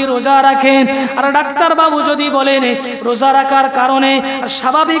যদি রোজা রাখেন, আর ডাক্তার বাবু যদি বলেন রোজা রাখার কারণে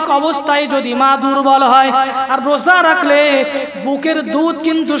স্বাভাবিক অবস্থায় যদি মা দুর্বল হয়, আর রোজা রাখলে বুকের দুধ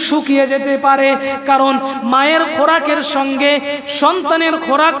কিন্তু শুকিয়ে যেতে পারে, কারণ মায়ের খোরাকের সঙ্গে সন্তানের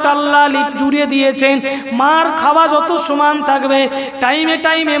খোরাকটা আল্লাহ জুড়িয়ে দিয়েছেন। মার খাওয়া যত সমান থাকবে, টাইমে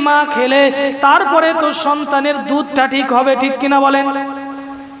টাইমে মা খেলে, তারপরে তো সন্তানের দুধটা ঠিক হবে। ঠিক কিনা বলেন?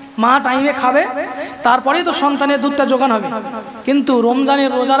 মা টাইমে খাবে, তারপরেই তো সন্তানের দুধটা যোগান হবে। কিন্তু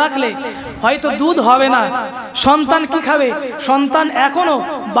রমজানের রোজা রাখলে হয়তো দুধ হবে না, সন্তান কি খাবে? সন্তান এখনো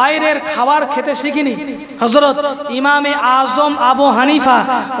বাইরের খাবার খেতে শিখিনি। হযরত ইমামে আজম আবু হানিফা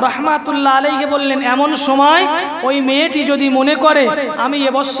রাহমাতুল্লাহ আলাইহি বললেন, এমন সময় ওই মেয়েটি যদি মনে করে আমি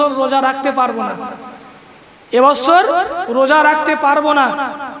এবছর রোজা রাখতে পারবো না, এবছর রোজা রাখতে পারবো না,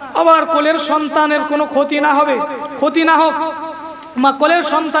 আবার কোলের সন্তানের কোনো ক্ষতি না হবে, ক্ষতি না হোক, মা কোলের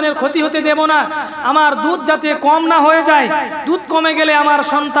সন্তানের ক্ষতি হতে দেব না, আমার দুধ যাতে কম না হয়ে যায়, দুধ কমে গেলে আমার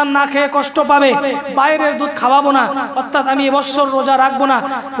সন্তান না খেয়ে কষ্ট পাবে, বাইরের দুধ খাওয়াবো না, অর্থাৎ আমি এবছর রোজা রাখবো না,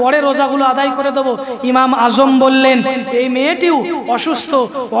 পরে রোজাগুলো আদায় করে দেবো। ইমাম আজম বললেন, এই মেয়েটিও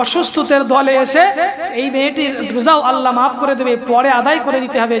অসুস্থতার দলে এসে এই মেয়েটির রোজাও আল্লাহ মাফ করে দেবে, পরে আদায় করে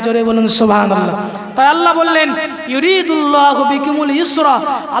দিতে হবে। জোরে বলুন সুবহানাল্লাহ। তাই আল্লাহ বললেন, ইউরিদুল্লাহু বিকুমুল ইসরা,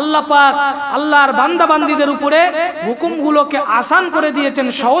 আল্লাহ পাক আল্লাহর বান্দা বান্দীদের উপরে হুকুমগুলোকে আসান করে দিয়েছেন,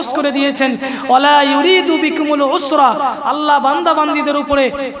 সহজ করে দিয়েছেন। ওয়ালা ইউরিদু বিকুমুল উসরা, আল্লাহ বান্দা বান্দীদের উপরে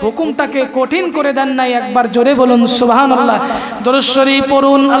হুকুমটাকে কঠিন করে দেন নাই। একবার জোরে বলুন সুবহানাল্লাহ। দরুদ শরীফ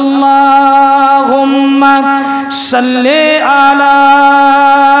পড়ুন, আল্লাহুম্মা সাল্লি আলা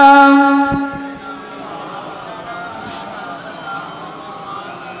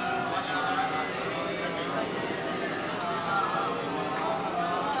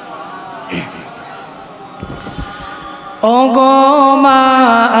ওগো মা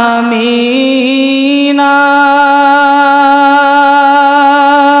আমিনা,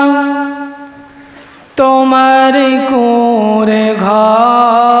 তোমার কোরে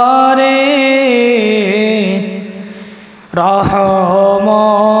ঘরে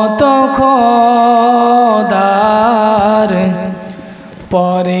রহমত খোদার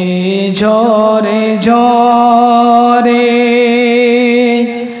পরে ঝরে ঝরে,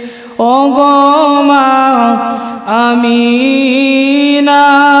 ওগো মা আমিনা,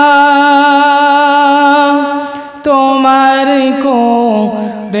 তোমার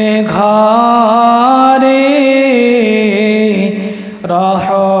কোরে ঘরে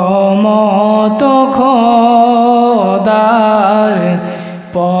রহমত খোদার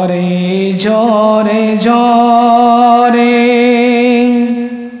পরে ঝরে ঝরে,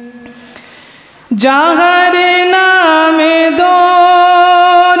 যাহার নামে দরুদ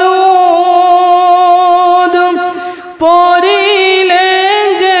পড়িলেন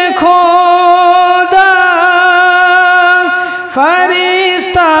যে খোদা,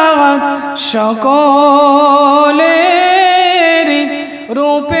 ফেরেশতা সকলের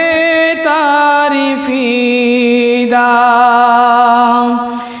রূপে তারি ফিদা,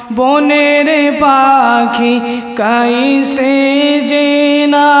 বনের পাখি কাইসে যেন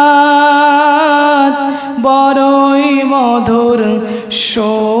নাথ বড়ই মধুর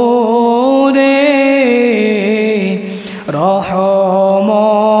সুরে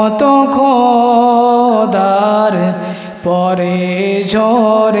রহমত খোদার পরে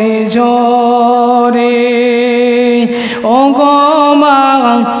ঝরে ঝরে ও গো মা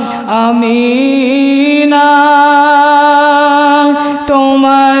আমিনা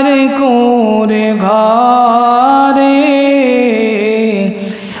তোমার কোরে ঘরে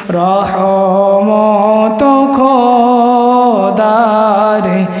রহমত খোদার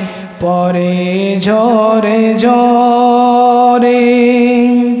পরে ঝরে ঝরে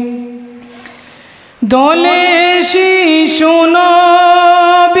দোলে শিশু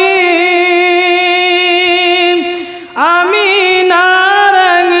নবী আমিনার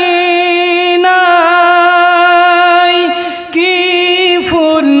আঙিনায় কি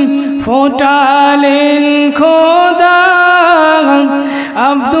ফুল ফোটালেন খোদা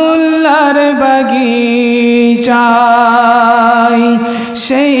আব্দুল্লাহর বাগিচায়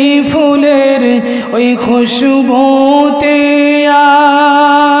সেই ফুলের ওই খুশবুতে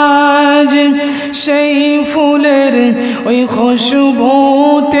আজ সেই ফুলের ওই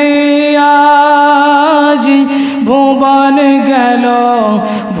খুশবুতে আজ ভুবন গেল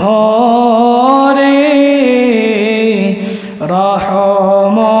ভরে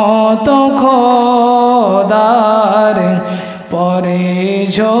রহমত খোদার পরে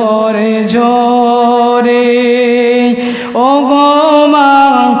ঝরে ঝরে ও গো মা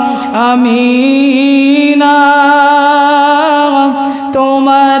আমিনা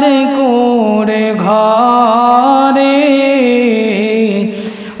তোমার কোরে ঘরে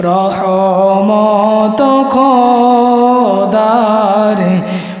রহমত খোদার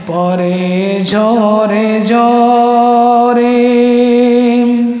পরে ঝরে ঝরে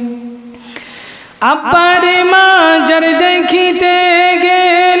আব্বার মাজার দেখিতে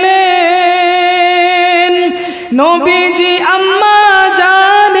গেলেন নবীজি আম্মা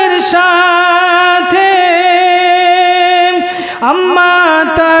জানের সাথে আম্মা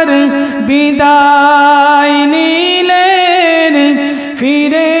তার বিদায় নিলেন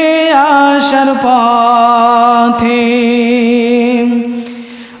ফিরে আসার পথে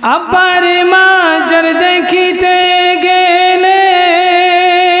আব্বার মাজার দেখিতে গেলেন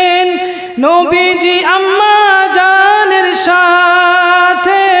নবীজি আম্মা জানের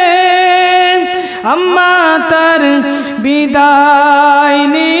সাথে আম্মা তার বিদায়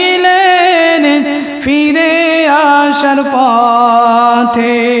নিলেন ফিরে আসার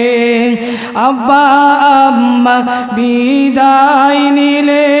পথে আব্বা আম্মা বিদায়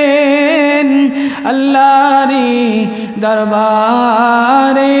নিলেন আল্লাহরি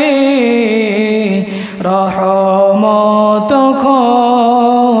দরবারে রহমত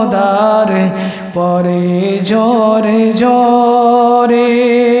খোদার পরে ঝরে ঝরে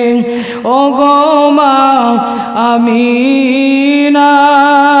ও গো মা আমিনা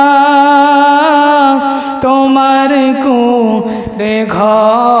তোমার কোরে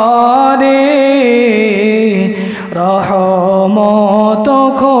ঘরে রহমত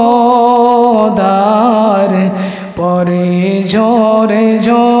খোদার পরে ঝরে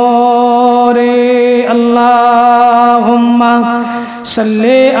ঝরে আল্লাহুম্মা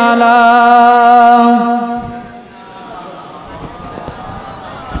সাল্লি আলা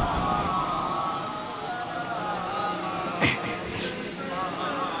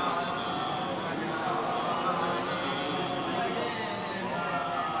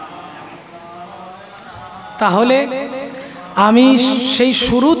তাহলে আমি সেই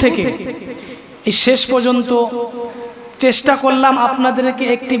শুরু থেকে এই শেষ পর্যন্ত চেষ্টা করলাম আপনাদেরকে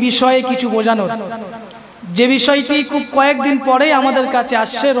একটি বিষয়ে কিছু বোঝানোর, যে বিষয়টি খুব কয়েকদিন পরেই আমাদের কাছে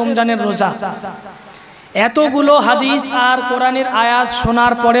আসছে, রমজানের রোজা। এতগুলো হাদিস আর কোরআনের আয়াত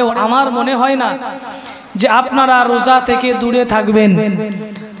শোনার পরেও আমার মনে হয় না যে আপনারা রোজা থেকে দূরে থাকবেন।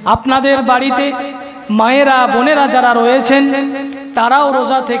 আপনাদের বাড়িতে মায়েরা বোনেরা যারা রয়েছেন তারাও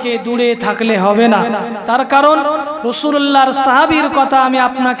রোজা থেকে দূরে থাকলে হবে না। তার কারণ রাসূলুল্লাহর সাহাবীর কথা আমি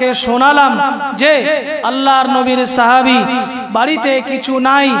আপনাকে শোনালাম যে আল্লাহর নবীর সাহাবী বাড়িতে কিছু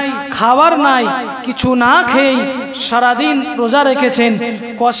নাই, খাবার নাই, কিছু না খেয়েই সারাদিন রোজা রেখেছেন।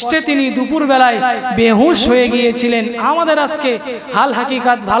 কষ্টে তিনি দুপুর বেলায় বেহুশ হয়ে গিয়েছিলেন। আমাদের আজকে হাল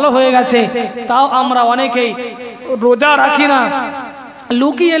হাকিকাত ভালো হয়ে গেছে, তাও আমরা অনেকেই রোজা রাখি না,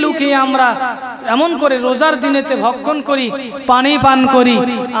 লুকিয়ে লুকিয়ে আমরা এমন করে রোজার দিনেতে ভক্ষণ করি, পানি পান করি।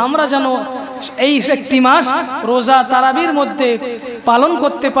 আমরা যেন এই একটি মাস রোজা তারাবির মধ্যে পালন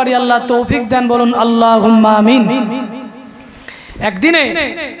করতে পারি। আল্লাহ তৌফিক দেন, বলুন আল্লাহুম্মা আমিন। একদিনে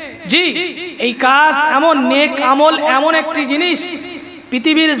জি এই কাজ এমন নেক আমল, এমন একটি জিনিস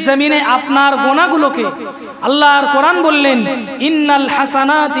পৃথিবীর জমিনে আপনার গোনাগুলোকে আল্লাহর কোরআন বললেন ইন্নাল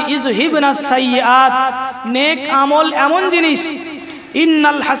হাসানাতি ইযহিবনাস সাইয়্যাত, নেক আমল এমন জিনিস,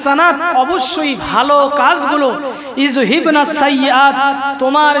 ইন্নাল হাসানাত অবশ্যই ভালো কাজগুলো, ইযহিবনাস সাইয়্যাত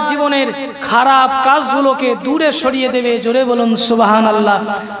তোমার জীবনের খারাপ কাজগুলোকে দূরে সরিয়ে দেবে। জোরে বলুন সুবহানাল্লাহ।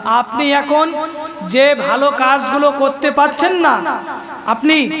 আপনি এখন যে ভালো কাজগুলো করতে পারছেন না,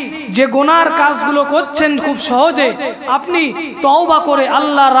 আপনি যে গুনার কাজগুলো করছেন খুব সহজে, আপনি তওবা করে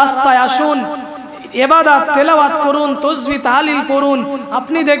আল্লাহর রাস্তায় আসুন, ইবাদত তেলাওয়াত করুন, তাসবিহ তাহলিল পড়ুন,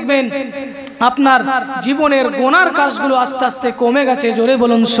 আপনি দেখবেন আপনার জীবনের গুনার কাজগুলো আস্তে আস্তে কমে গেছে। জোরে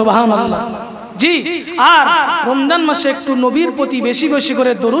বলুন সুবহানাল্লাহ। জি, আর রমজান মাসে একটু নবীর প্রতি বেশি বেশি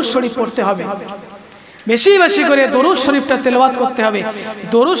করে দরুদ শরীফ পড়তে হবে, বেশি বেশি করে দরুদ শরীফটা তেলাওয়াত করতে হবে।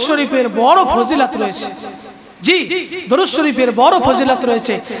 দরুদ শরীফের বড় ফজিলত রয়েছে। জি, দরুদ শরীফের বড় ফজিলত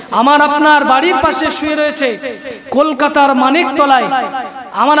রয়েছে। আমার আপনার বাড়ির পাশে শুয়ে রয়েছে কলকাতার মানিকতলায়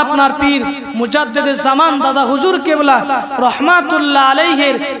আমার আপনার পীর মুজাদ্দিদে জামান দাদা হুজুর কেবলা রহমাতুল্লাহ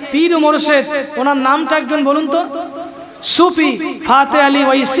আলাইহির পীর মুর্শিদ, ওনার নামটা একজন বলুন তো, সুফি ফাতে আলী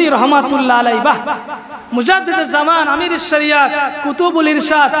ওয়াইসি রহমাতুল্লাহ আলাইহি। বাহ, মুজাদ্দিদে জামান আমির শরিয়াত কুতুবুল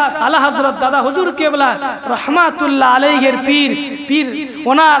ইরশাদ আলা হযরত দাদা হুজুর কেবলা রহমাতুল্লাহ আলাইহির পীর,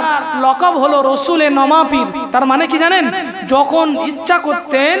 ওনার লকব হলো রসুলে নমা পীর। তার মানে কি জানেন? যখন ইচ্ছা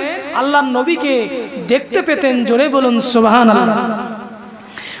করতেন আল্লাহর নবীকে দেখতে পেতেন। জোরে বলুন সুবহানাল্লাহ।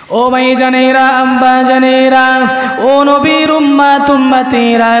 ও ভাই জানেরা, আম্মা জানেরা, ও নবীর উম্মত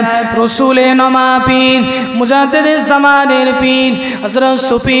উম্মতিরা, রসুলে নমা পীর মুজাদ্দিদে জামানের পীর হযরত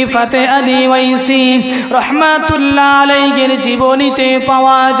সুফি ফাতে আলী ওয়াইসি রহমাতুল্লাহ আলাইহির জীবনীতে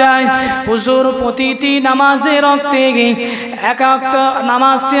পাওয়া যায় হুজুর প্রতিটি নামাজে রক্তে এক একটা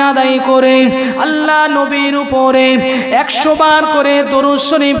নামাজটি আদায় করে আল্লাহ নবীর উপরে 100 বার করে দরুদ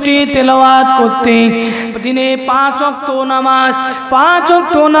শরীফটি তেলাওয়াত করতে, দিনে 5 ওয়াক্ত নামাজ, 5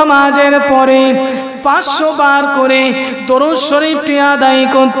 ওয়াক্ত নামাজের পরে 500 বার করে দরুদ শরীফটি আদায়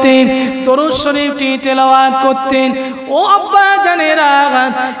করতেন, দরুদ শরীফটি তেলাওয়াত করতেন। ও আব্বা জানেরা,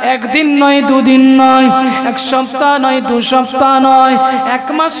 একদিন নয়, দুদিন নয়, এক সপ্তাহ নয়, 2 সপ্তাহ নয়, 1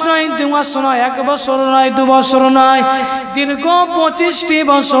 মাস নয়, 2 মাস নয়, 1 বছর নয়, 2 বছর নয়, দীর্ঘ 25টি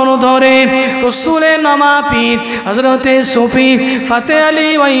বছর ধরে রসুলে নমা পীর হযরতে সুফি ফাতে আলী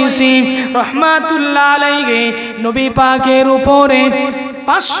ওয়াইসি রহমাতুল্লাহ আলাইহি নবী পাকের উপরে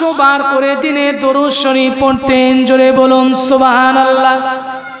 500 বার করে দিনে দরুদ শরীফ পড়তেন। জোরে বলুন সুবহানাল্লাহ।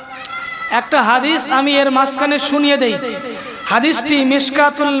 একটা হাদিস আমি এর মাঝখানে শুনিয়ে দেই। হাদিসটি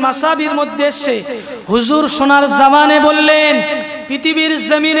মিশকাতুল মাসাবির মধ্যে এসেছে। হুজুর সোনার জামানে বললেন, পৃথিবীর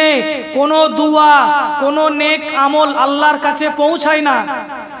জমিনে কোনো দুয়া, কোনো নেক আমল আল্লাহর কাছে পৌঁছায় না।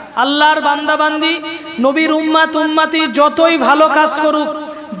 আল্লাহর বান্দাবান্দি, নবীর উম্মত উম্মতি যতই ভালো কাজ করুক,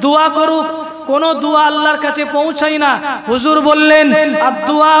 দোয়া করুক, কোন দোয়া আল্লাহর কাছে পৌঁছায় না। হুজুর বললেন,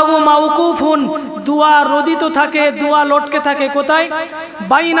 আদ-দুআউ মাওকুফুন, দোয়া রদিত থাকে, দোয়া লটকে থাকে। কোথায়?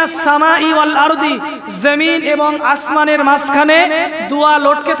 বাইনাস সামাই ওয়াল আরদি, জমিন এবং আসমানের মাঝখানে দোয়া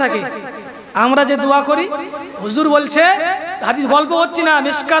লটকে থাকে। আমরা যে দোয়া করি, হুজুর বলছে, হাদিস গল্প হচ্ছে না,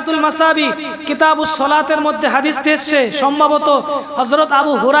 মিশকাতুল মাসাবি কিতাবুস সালাতের মধ্যে হাদিসটি এসেছে, সম্ভবত হযরত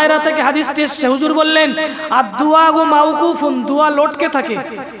আবু হুরায়রা থেকে হাদিসটি এসেছে। হুজুর বললেন, আদ-দুআউ মাওকুফুন, দোয়া লটকে থাকে।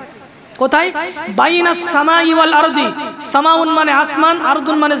 কোথায়? বাইনাস সামাই ওয়াল আরদি, সামাউন মানে আসমান,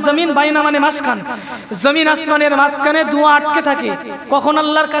 আরদুন মানে জমিন, বাইনা মানে মাঝখান, জমিন আসমানের মাঝখানে দোয়া আটকে থাকে। কখন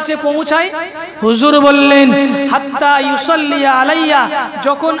আল্লাহর কাছে পৌঁছায়? হুজুর বললেন, হাত্তা ইউসাল্লিয়া আলাইয়া,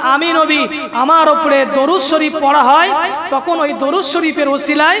 যখন আমি নবী আমার উপরে দরুদ শরীফ পড়া হয়, তখন ওই দরুদ শরীফের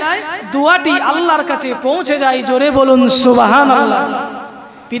ওসিলায় দোয়াটি আল্লাহর কাছে পৌঁছে যায়। জোরে বলুন সুবহানাল্লাহ।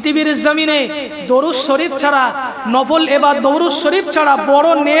 পৃথিবীর জমিনে দরুদ শরীফ ছাড়া, নফল এবাদত, দরুদ শরীফ ছাড়া বড়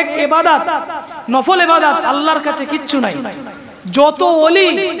নেক ইবাদত, নফল ইবাদত আল্লাহর কাছে কিচ্ছু নাই। যত ওলি,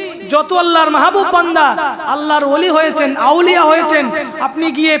 যত আল্লাহর মাহবুব বান্দা আল্লাহর ওলি হয়েছেন, আউলিয়া হয়েছেন, আপনি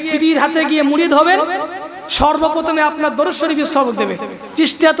গিয়ে পীরের হাতে গিয়ে মুরিদ হবেন, সর্বপ্রথমে আপনার দরুদ শরীফের সবক দেবে।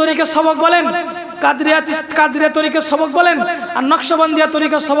 চিশতিয়া তরিকার সবক বলেন, কাদরিয়া তরিকার সবক বলেন, আর নকশবন্দিয়া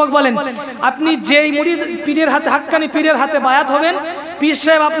তরিকার সবক বলেন। আপনি যেই মুরিদ পীরের হাতে, হাক্কানি পীরের হাতে বায়াত হবেন, পীর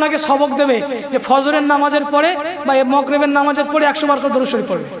সাহেব আপনাকে সবক দেবে যে ফজরের নামাজের পরে বা মাগরিবের নামাজের পরে 100 বার করে দরুদ শরীফ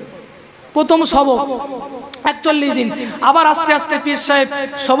পড়বে। প্রথম সবক 41 দিন। আবার আস্তে আস্তে পীর সাহেব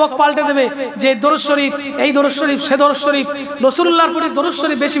সবক পাল্টে দেবে যে দরুদ শরীফ, এই দরুদ শরীফ, সে দরুদ শরীফ, রাসূলুল্লাহর প্রতি দরুদ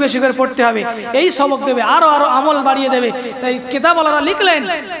শরীফ বেশি বেশি করে পড়তে হবে, এই সবক দেবে, আরো আরো আমল বাড়িয়ে দেবে। তাই কিতাবওয়ালারা লিখলেন,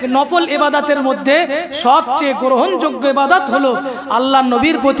 নফল ইবাদতের মধ্যে সবচেয়ে গ্রহণযোগ্য ইবাদত হলো আল্লাহর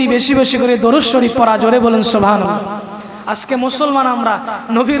নবীর প্রতি বেশি বেশি করে দরুদ শরীফ পড়া। জোরে বলুন সুবহানাল্লাহ। আজকে মুসলমান আমরা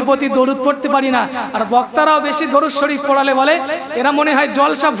নবীর প্রতি দরুদ পড়তে পারি না, আর বক্তারাও বেশি দরুদ শরীফ পড়ালে বলে এরা মনে হয়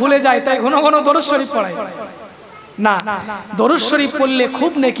জলসা ভুলে যায়, তাই ঘন ঘন দরুদ শরীফ পড়ায়। না, দরুদ শরীফ পড়লে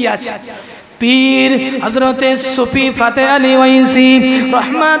খুব নেকি আছে। পীর হযরতে সুফি ফাতে আলী ওয়াইসি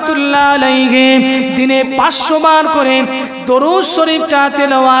রহমাতুল্লাহ আলাইহি দিনে 500 বার করে দরুদ শরীফটা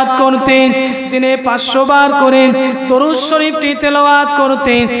তেলাওয়াত করতেন। দিনে 500 বার করে দরুদ শরীফটি তেলাওয়াত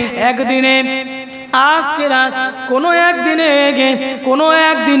করতেন। একদিনে আজকে রাত কোনো একদিনে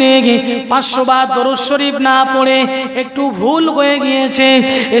 500 বার দরুদ শরীফ না পড়ে একটু ভুল হয়ে গিয়েছে,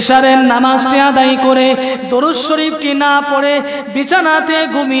 এশারের নামাজটি আদায় করে দরুদ শরীফটি না পড়ে বিছানাতে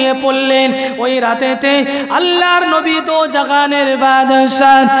ঘুমিয়ে পড়লেন। ওই রাতেতে আল্লাহর নবী তো জাগানের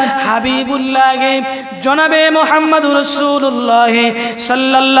বাদশাহ হাবিবুল্লাহ জনাবে মুহাম্মদুর রাসূলুল্লাহ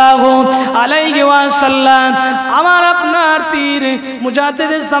সাল্লাল্লাহু আলাইহি ওয়াসাল্লাম আমার আপনার পীর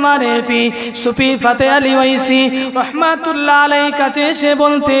মুজাদ্দিদ জামানের পীর সুফি ফাতে আলী ওয়াইসি রহমাতুল্লাহ আলাইহি কাছে এসে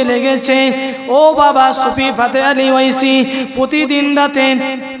বলতে লেগেছে, ও বাবা সুফি ফাতে আলী ওয়াইসি, প্রতিদিন রাতে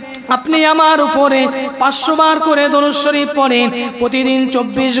আপনি আমার উপরে 500 বার করে দরুদ শরীফ পড়েন, প্রতিদিন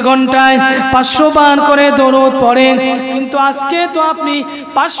 24 ঘন্টায় 500 বার করে দরুদ পড়েন, কিন্তু আজকে তো আপনি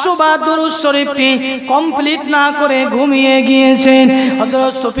 500 বার দরুদ শরীফটি কমপ্লিট না করে ঘুমিয়ে গিয়েছেন।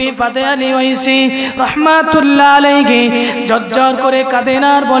 হযরত সুফি ফাতে আলী ওয়াইসি রাহমাতুল্লাহ আলাইহি ঝরঝর করে কাঁদেন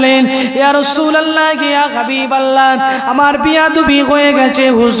আর বলেন, ইয়া রাসূলুল্লাহ, ইয়া হাবিবাল্লাহ, আমার বিয়াদবি হয়ে গেছে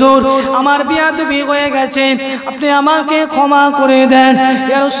হুজুর, আমার বিয়াদবি হয়ে গেছে, আপনি আমাকে ক্ষমা করে দেন।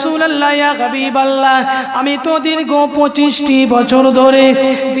 ইয়া রাসূলুল্লাহ, ইয়া হাবিবাল্লাহ, আমি তো দীর্ঘ 25টি বছর ধরে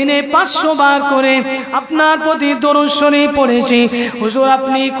দিনে 500 বার করে আপনার প্রতি দরুদ শরীফ পড়েছি হুজুর,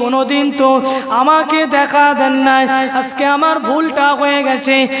 আপনি কোনোদিন তো আমাকে দেখা দেন নাই, আজকে আমার ভুলটা হয়ে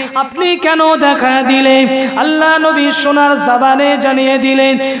গেছে, আপনি কেন দেখা দিলেন? আল্লাহ নবী সোনার জবানে জানিয়ে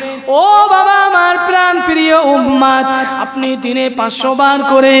দিলেন, ও বাবা আমার প্রাণ প্রিয় উম্মত, আপনি দিনে 500 বার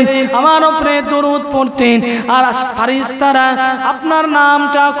করে আমার উপরে দরুদ পড়তেন আর ফারিস্তারা আপনার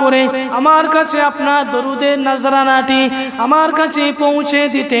নামটা করে আমার কাছে আপনার দরুদের নজরানাটি আমার কাছে পৌঁছে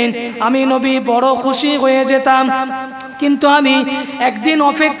দিতেন, আমি নবী বড় খুশি হয়ে যেতাম। কিন্তু আমি একদিন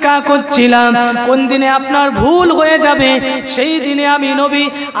অপেক্ষা করছিলাম কোন দিনে আপনার ভুল হয়ে যাবে, সেই দিনে আমি নবী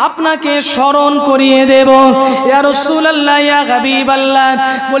আপনাকে স্মরণ করিয়ে দেব। ইয়া রাসূলুল্লাহ, ইয়া হাবিবাল্লাহ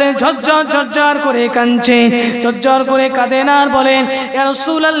বলে ঝরঝর করে কাঁদছে, ঝরঝর করে কাঁদেন আর বলেন, ইয়া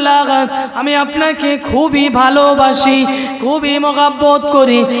রাসূলুল্লাহ, আমি আপনাকে খুবই ভালোবাসি, খুবই মহব্বত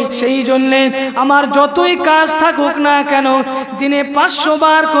করি, সেই জন্য আমার যতই কাজ থাকুক না কেন দিনে 500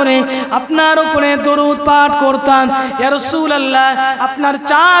 বার করে আপনার উপরে দরুদ পাঠ করতাম। ইয়া রাসূলুল্লাহ, আপনার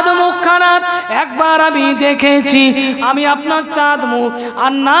চাঁদ মুখখানা একবার আমি দেখেছি, আমি আপনার চাঁদ মুখ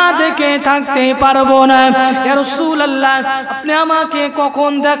আর না দেখে থাকতে পারবো না। ইয়া রাসূলুল্লাহ, আপনি আমাকে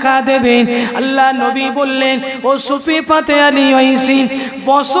কখন দেখা দেবেন? আল্লাহ নবী বললেন, ও সুফি ফাতে আলী ওয়াইসি,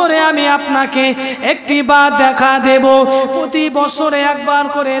 বছরে আমি আপনাকে একটি বার দেখা দেব, প্রতি বছরে একবার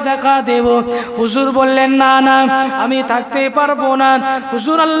করে দেখা দেব। হুজুর বললেন, না না, আমি থাকতে পারবো না।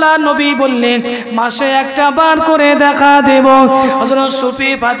 হুজুর আল্লাহ নবী বললেন, মাসে একটা বার করে দেখা দেব। হযরত সুফি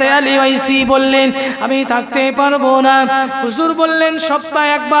ফাতে আলী ওয়াইসি বললেন, আমি থাকতে পারবো না। হুজুর বললেন, সপ্তাহে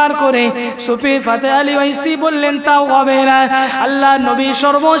একবার করে। সুফি ফাতে আলী ওয়াইসি বললেন, তাও হবে না। আল্লাহ নবী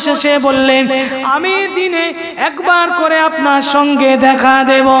সর্বশেষে বললেন, আমি দিনে একবার করে আপনার সঙ্গে দেখা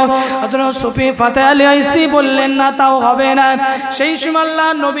দেব। হযরত সুফি ফাতে আলী ওয়াইসি বললেন, না, তাও হবে না। সেই সময় আল্লাহ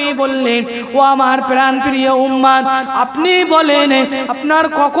নবী বললেন, ও আমার প্রাণ প্রিয় উম্মত, আপনি বলেন আপনার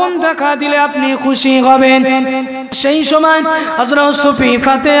কখন দেখা দিলে আপনি খুশি হবেন? সেই সময় হযরত সুফি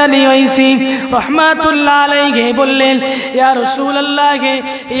ফাতে আলী ওয়াইসি রাহমাতুল্লাহ আলাইহি বললেন, ইয়া রাসূলুল্লাহ,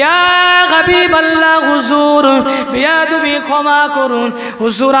 ইয়া হাবিবাল্লাহ, হুজুর বিয়াদবি ক্ষমা করুন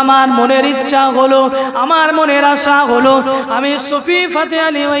হুজুর, আমার মনের ইচ্ছা হলো, আমার মনের আশা হলো, আমি সুফি ফাতে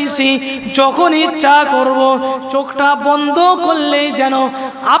আলী ওয়াইসি যখন ইচ্ছা করব চোখটা বন্ধ করলেই যেন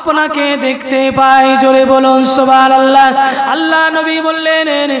আপনাকে দেখতে পাই। জোরে বলুন সুবহানাল্লাহ। আল্লাহ নবী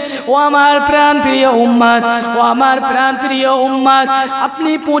বললেন, ও আমার প্রাণ প্রিয় উম্মত, ও আমার প্রাণ প্রিয় উম্মত,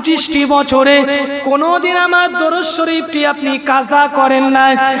 আপনি 25টি বছরে কোনোদিন আমার দরুদ শরীফটি আপনি কাজা করেন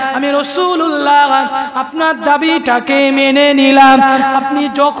নাই। আমি রাসূলুল্লাহ আপনার দাবিটাকে মেনে নিলাম। আপনি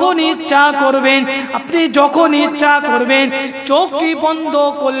যখন ইচ্ছা করবেন, আপনি যখন ইচ্ছা করবেন চোখটি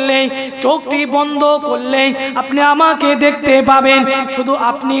বন্ধ করলে আপনি আমাকে দেখতে পাবেন। শুধু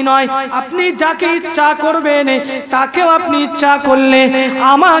আপনি নয়, আপনি যাকে ইচ্ছা করবেন তাকেও আপনি ইচ্ছা করলে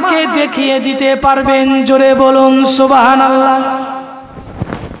আমাকে দেখিয়ে দিতে পারবেন। জোরে বলুন সুবহানাল্লাহ।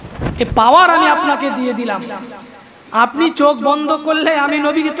 এই পাওয়ার আমি আপনাকে দিয়ে দিলাম। আপনি চোখ বন্ধ করলে আমি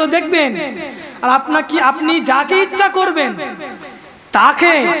নবীকে তো দেখবেন, আর আপনি যাকে ইচ্ছা করবেন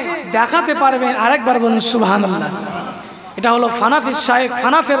তাকে দেখাতে পারবেন। আরেকবার বলুন সুবহানাল্লাহ। এটা হলো ফানাফির শায়েখ,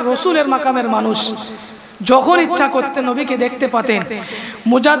 ফানাফের রসুলের মাকামের মানুষ। যখন ইচ্ছা করতেন নবীকে দেখতে পেতেন।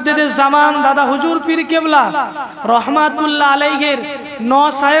 মুজাদ্দিদে জামান দাদা হুজুর পীর কেবলা রহমাতুল্লাহ আলাইহির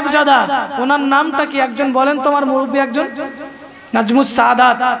সাহেবজাদা, ওনার নামটা কি একজন বলেন তোমার মুরব্বী একজন? নাজমুস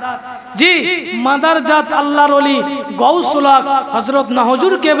সাদাত জি, মাদারজাত আল্লাহর ওলি গৌসুল হক হযরত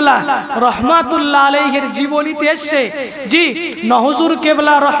নহজুর কেবলা রহমাতুল্লাহ আলাইহির জীবনীতে এসে জি, নহজুর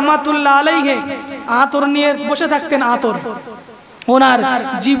কেবলা রহমাতুল্লাহ আলাইহি আতর নিয়ে বসে থাকতেন। আতর ওনার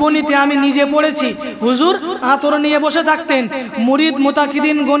জীবনীতে আমি নিজে পড়েছি, হুজুর আতর নিয়ে বসে থাকতেন। মুরিদ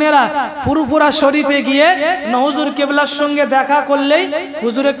মুতাকিদিন গনেরা ফুরফুরা শরীফে গিয়ে নহজুর কেবলার সঙ্গে দেখা করলেই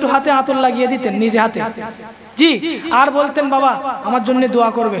হুজুর একটু হাতে আতর লাগিয়ে দিতেন, নিজে হাতে জি, আর বলতেন বাবা আমার জন্য দোয়া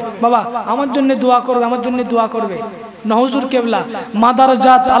করবে, বাবা আমার জন্য দোয়া করবে, আমার জন্য দোয়া করবে। নহজুর কেবলা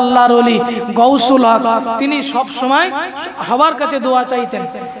মাদারজাত আল্লাহর ওলি গৌসুল হক, তিনি সব সময় সবার কাছে দোয়া চাইতেন।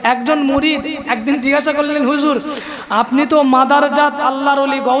 একজন মুরিদ একদিন জিজ্ঞাসা করলেন, হুজুর আপনি তো মাদারজাত আল্লাহর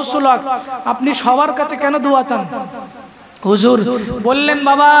ওলি গৌসুল হক, আপনি সবার কাছে কেন দোয়া চান? হুজুর বললেন,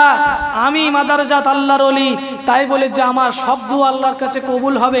 বাবা আমি মাদারজাত আল্লাহর ওলি, তাই বলে যে আমার সব দোয়া আল্লাহর কাছে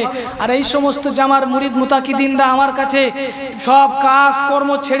কবুল হবে, আর এই সমস্ত যে আমার মুরিদ মুতাকিদিনরা আমার কাছে সব কাজ কর্ম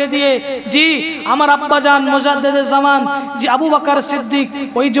ছেড়ে দিয়ে জি, আমার আব্বাজান মুজাদ্দিদে জামান জি আবু বকর সিদ্দিক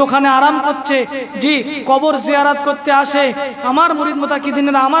ওই যে ওখানে আরাম করছে জি, কবর জিয়ারত করতে আসে, আমার মুরিদ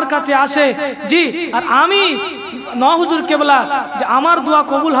মুতাকিদিনরা আমার কাছে আসে জি, আর আমি হুজুর কেবলা যে আমার দোয়া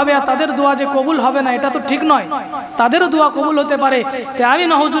কবুল হবে আর তাদের দোয়া যে কবুল হবে না, এটা তো ঠিক নয়, তাদেরও দোয়া কবুল হতে পারে। তাই আমি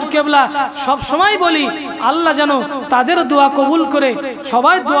হুজুর কেবলা সব সময় বলি আল্লাহ যেন তাদের দোয়া কবুল করে,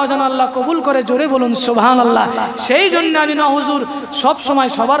 সবাই দোয়া যেন আল্লাহ কবুল করে, জোরে বলুন সুবহানাল্লাহ। সেই জন্য আমি হুজুর সব সময়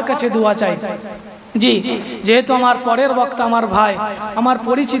সবার কাছে দোয়া চাই জি। যেহেতু আমার পরের বক্তা আমার ভাই, আমার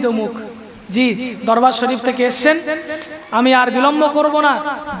পরিচিত মুখ জি, দরবার শরীফ থেকে এসেছেন, আমি আর বিলম্ব করব না,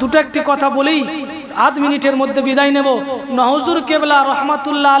 দুটো একটি কথা বলেই আধ মিনিটের মধ্যে বিদায় নেব। নহজুর কেবলা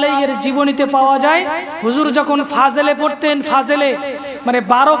রহমাতুল্লাহ আলাইহির জীবনীতে পাওয়া যায়, হুজুর যখন ফাজেলে পড়তেন, ফাজেলে মানে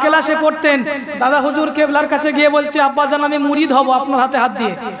 12 ক্লাসে পড়তেন, দাদা হুজুর কেবলার কাছে গিয়ে বলছে, আব্বাজান আমি মুরিদ হব আপনার হাতে হাত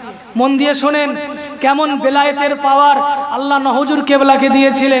দিয়ে। মন দিয়ে শোনেন কেমন বেলায়েতের পাওয়ার আল্লাহ নহজুর কেবলাকে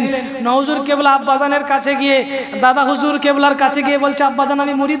দিয়েছিলেন। নহজুর কেবলা আব্বাজানের কাছে গিয়ে, দাদা হুজুর কেবলার কাছে গিয়ে বলছে, আব্বাজান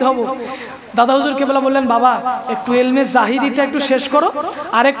আমি মুরিদ হব। দাদা হুজুর কেবলা বললেন, বাবা একটু এলমে জাহিরিটা একটু শেষ করো,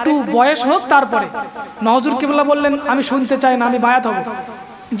 আর একটু বয়স হোক তারপরে। নহজুর কেবলা বললেন, আমি শুনতে চাই না, আমি বায়াত হব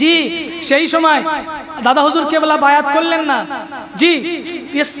জি। সেই সময় দাদা হুজুর কেবলা বায়াত করলেন না জি,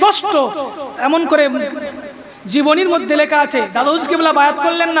 স্পষ্ট এমন করে জীবনীর মধ্যে লেখা আছে, দাদা হুজুর কেবলা বায়াত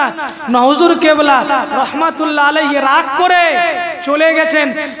করলেন না। নহজুর কেবলা রহমাতুল্লাহ আলাইহি রাগ করে চলে গেছেন,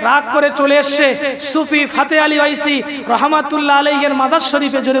 রাগ করে চলে এসে সুফি ফাতে আলী ওয়াইসি রহমাতুল্লাহ আলাইহির মাজার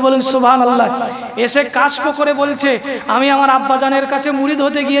শরীফে, জোরে বলুন সুবহানাল্লাহ, এসে কাশফ করে বলছে, আমি আমার আব্বাজানের কাছে মুরিদ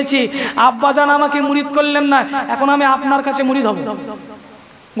হতে গিয়েছি, আব্বাজান আমাকে মুরিদ করলেন না, এখন আমি আপনার কাছে মুরিদ হব।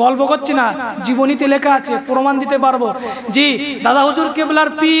 গল্প করছি না, জীবনীতে লেখা আছে, প্রমাণ দিতে পারবো জি। দাদা হুজুর কেবলার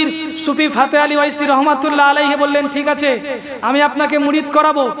পীর সুফি ফাতে আলী ওয়াইসি রহমাতুল্লাহ আলাইহি বললেন, ঠিক আছে আমি আপনাকে মুরিদ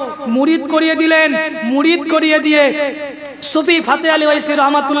করাবো। মুরিদ করিয়ে দিলেন, মুরিদ করিয়ে দিয়ে সুফি ফাতে আলী ওয়াইসি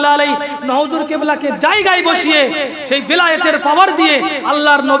রহমাতুল্লাহ আলাইহি নহজুর কেবলাকে জায়গায় বসিয়ে সেই বেলায়েতের পাওয়ার দিয়ে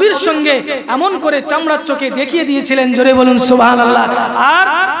আল্লাহর নবীর সঙ্গে এমন করে চামড়ার চোখে দেখিয়ে দিয়েছিলেন, জোরে বলুন সুবহানাল্লাহ। আর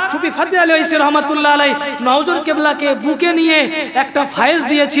সুফি ফাতে আলী ওয়াইসি রহমাতুল্লাহ আলাইহি নহজুর কেবলাকে বুকে নিয়ে একটা ফয়েজ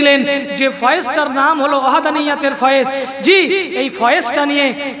দিয়েছিলেন, যে ফয়েজটার নাম হলো ওয়াহাদানিয়াতের ফয়েজ জি। এই ফয়েজটা নিয়ে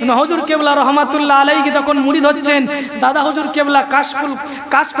নহজুর কেবলা রহমাতুল্লাহ আলাইহি যখন মুরিদ হচ্ছেন, দাদা হুজুর কেবলা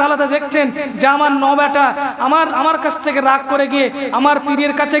কাশফালাতে দেখছেন যে আমার নবেটা আমার কাছ থেকে রাগ করে গিয়ে আমার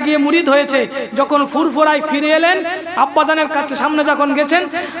পীরের কাছে গিয়ে মুরিদ হয়েছে। যখন ফুরফুরায় ফিরে এলেন, আব্বাজানের কাছে সামনে যখন গেছেন,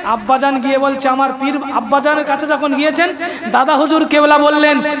 আব্বাজান গিয়ে বলছে, আমার পীর আব্বাজানের কাছে যখন গিয়েছেন, দাদা হুজুর কেবলা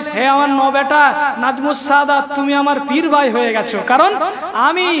বললেন, হে আমার নবেটা নাজমুস সাদাত, তুমি আমার পীর ভাই হয়ে গেছো, কারণ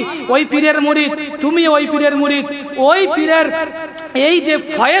আমি ওই পীরের মুরিদ, তুমি ওই পীরের মুরিদ। ওই পীরের এই যে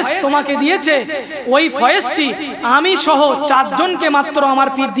ফয়েজ তোমাকে দিয়েছে, ওই ফয়েজটি আমি সহ 4 জনকে মাত্র আমার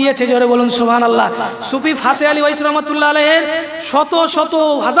পীর দিয়েছে, জোরে বলুন সুবহানাল্লাহ। সুফি ফাতে আলী ওয়াইসি রহমাতুল্লাহ আলাইহির শত শত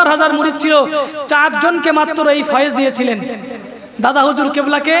হাজার হাজার মুরিদ ছিল, 4 জনকে মাত্র এই ফয়েজ দিয়েছিলেন। দাদা হুজুর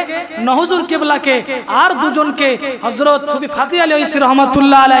কেবলাকে, নহজুর কেবলাকে আর 2 জনকে হযরত সুফি ফাতে আলী ওয়াইসি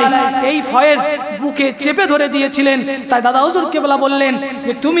রহমাতুল্লাহ আলাইহি এই ফয়েজ বুকে চেপে ধরে দিয়েছিলেন। তাই দাদা হুজুর কেবলা বললেন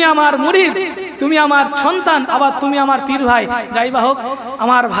যে তুমি আমার মুরিদ, তুমি আমার সন্তান, আবার তুমি আমার পীর ভাই। যাই বা হোক,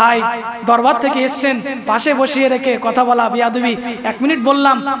 আমার ভাই দরবার থেকে এসেছেন, পাশে বসিয়ে রেখে কথা বলা বিয়াদবি, 1 মিনিট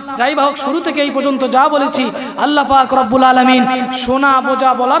বললাম। যাই বা হোক, শুরু থেকে এই পর্যন্ত যা বলেছি আল্লাহ পাক রব্বুল আলামিন শোনা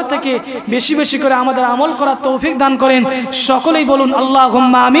বোঝা বলার থেকে বেশি বেশি করে আমাদের আমল করার তৌফিক দান করেন। সকলেই বলুন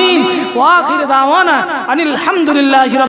আল্লাহুম্মা আমিন। ওয়া আখির দাওয়ানা আনিল হামদুলিল্লাহি।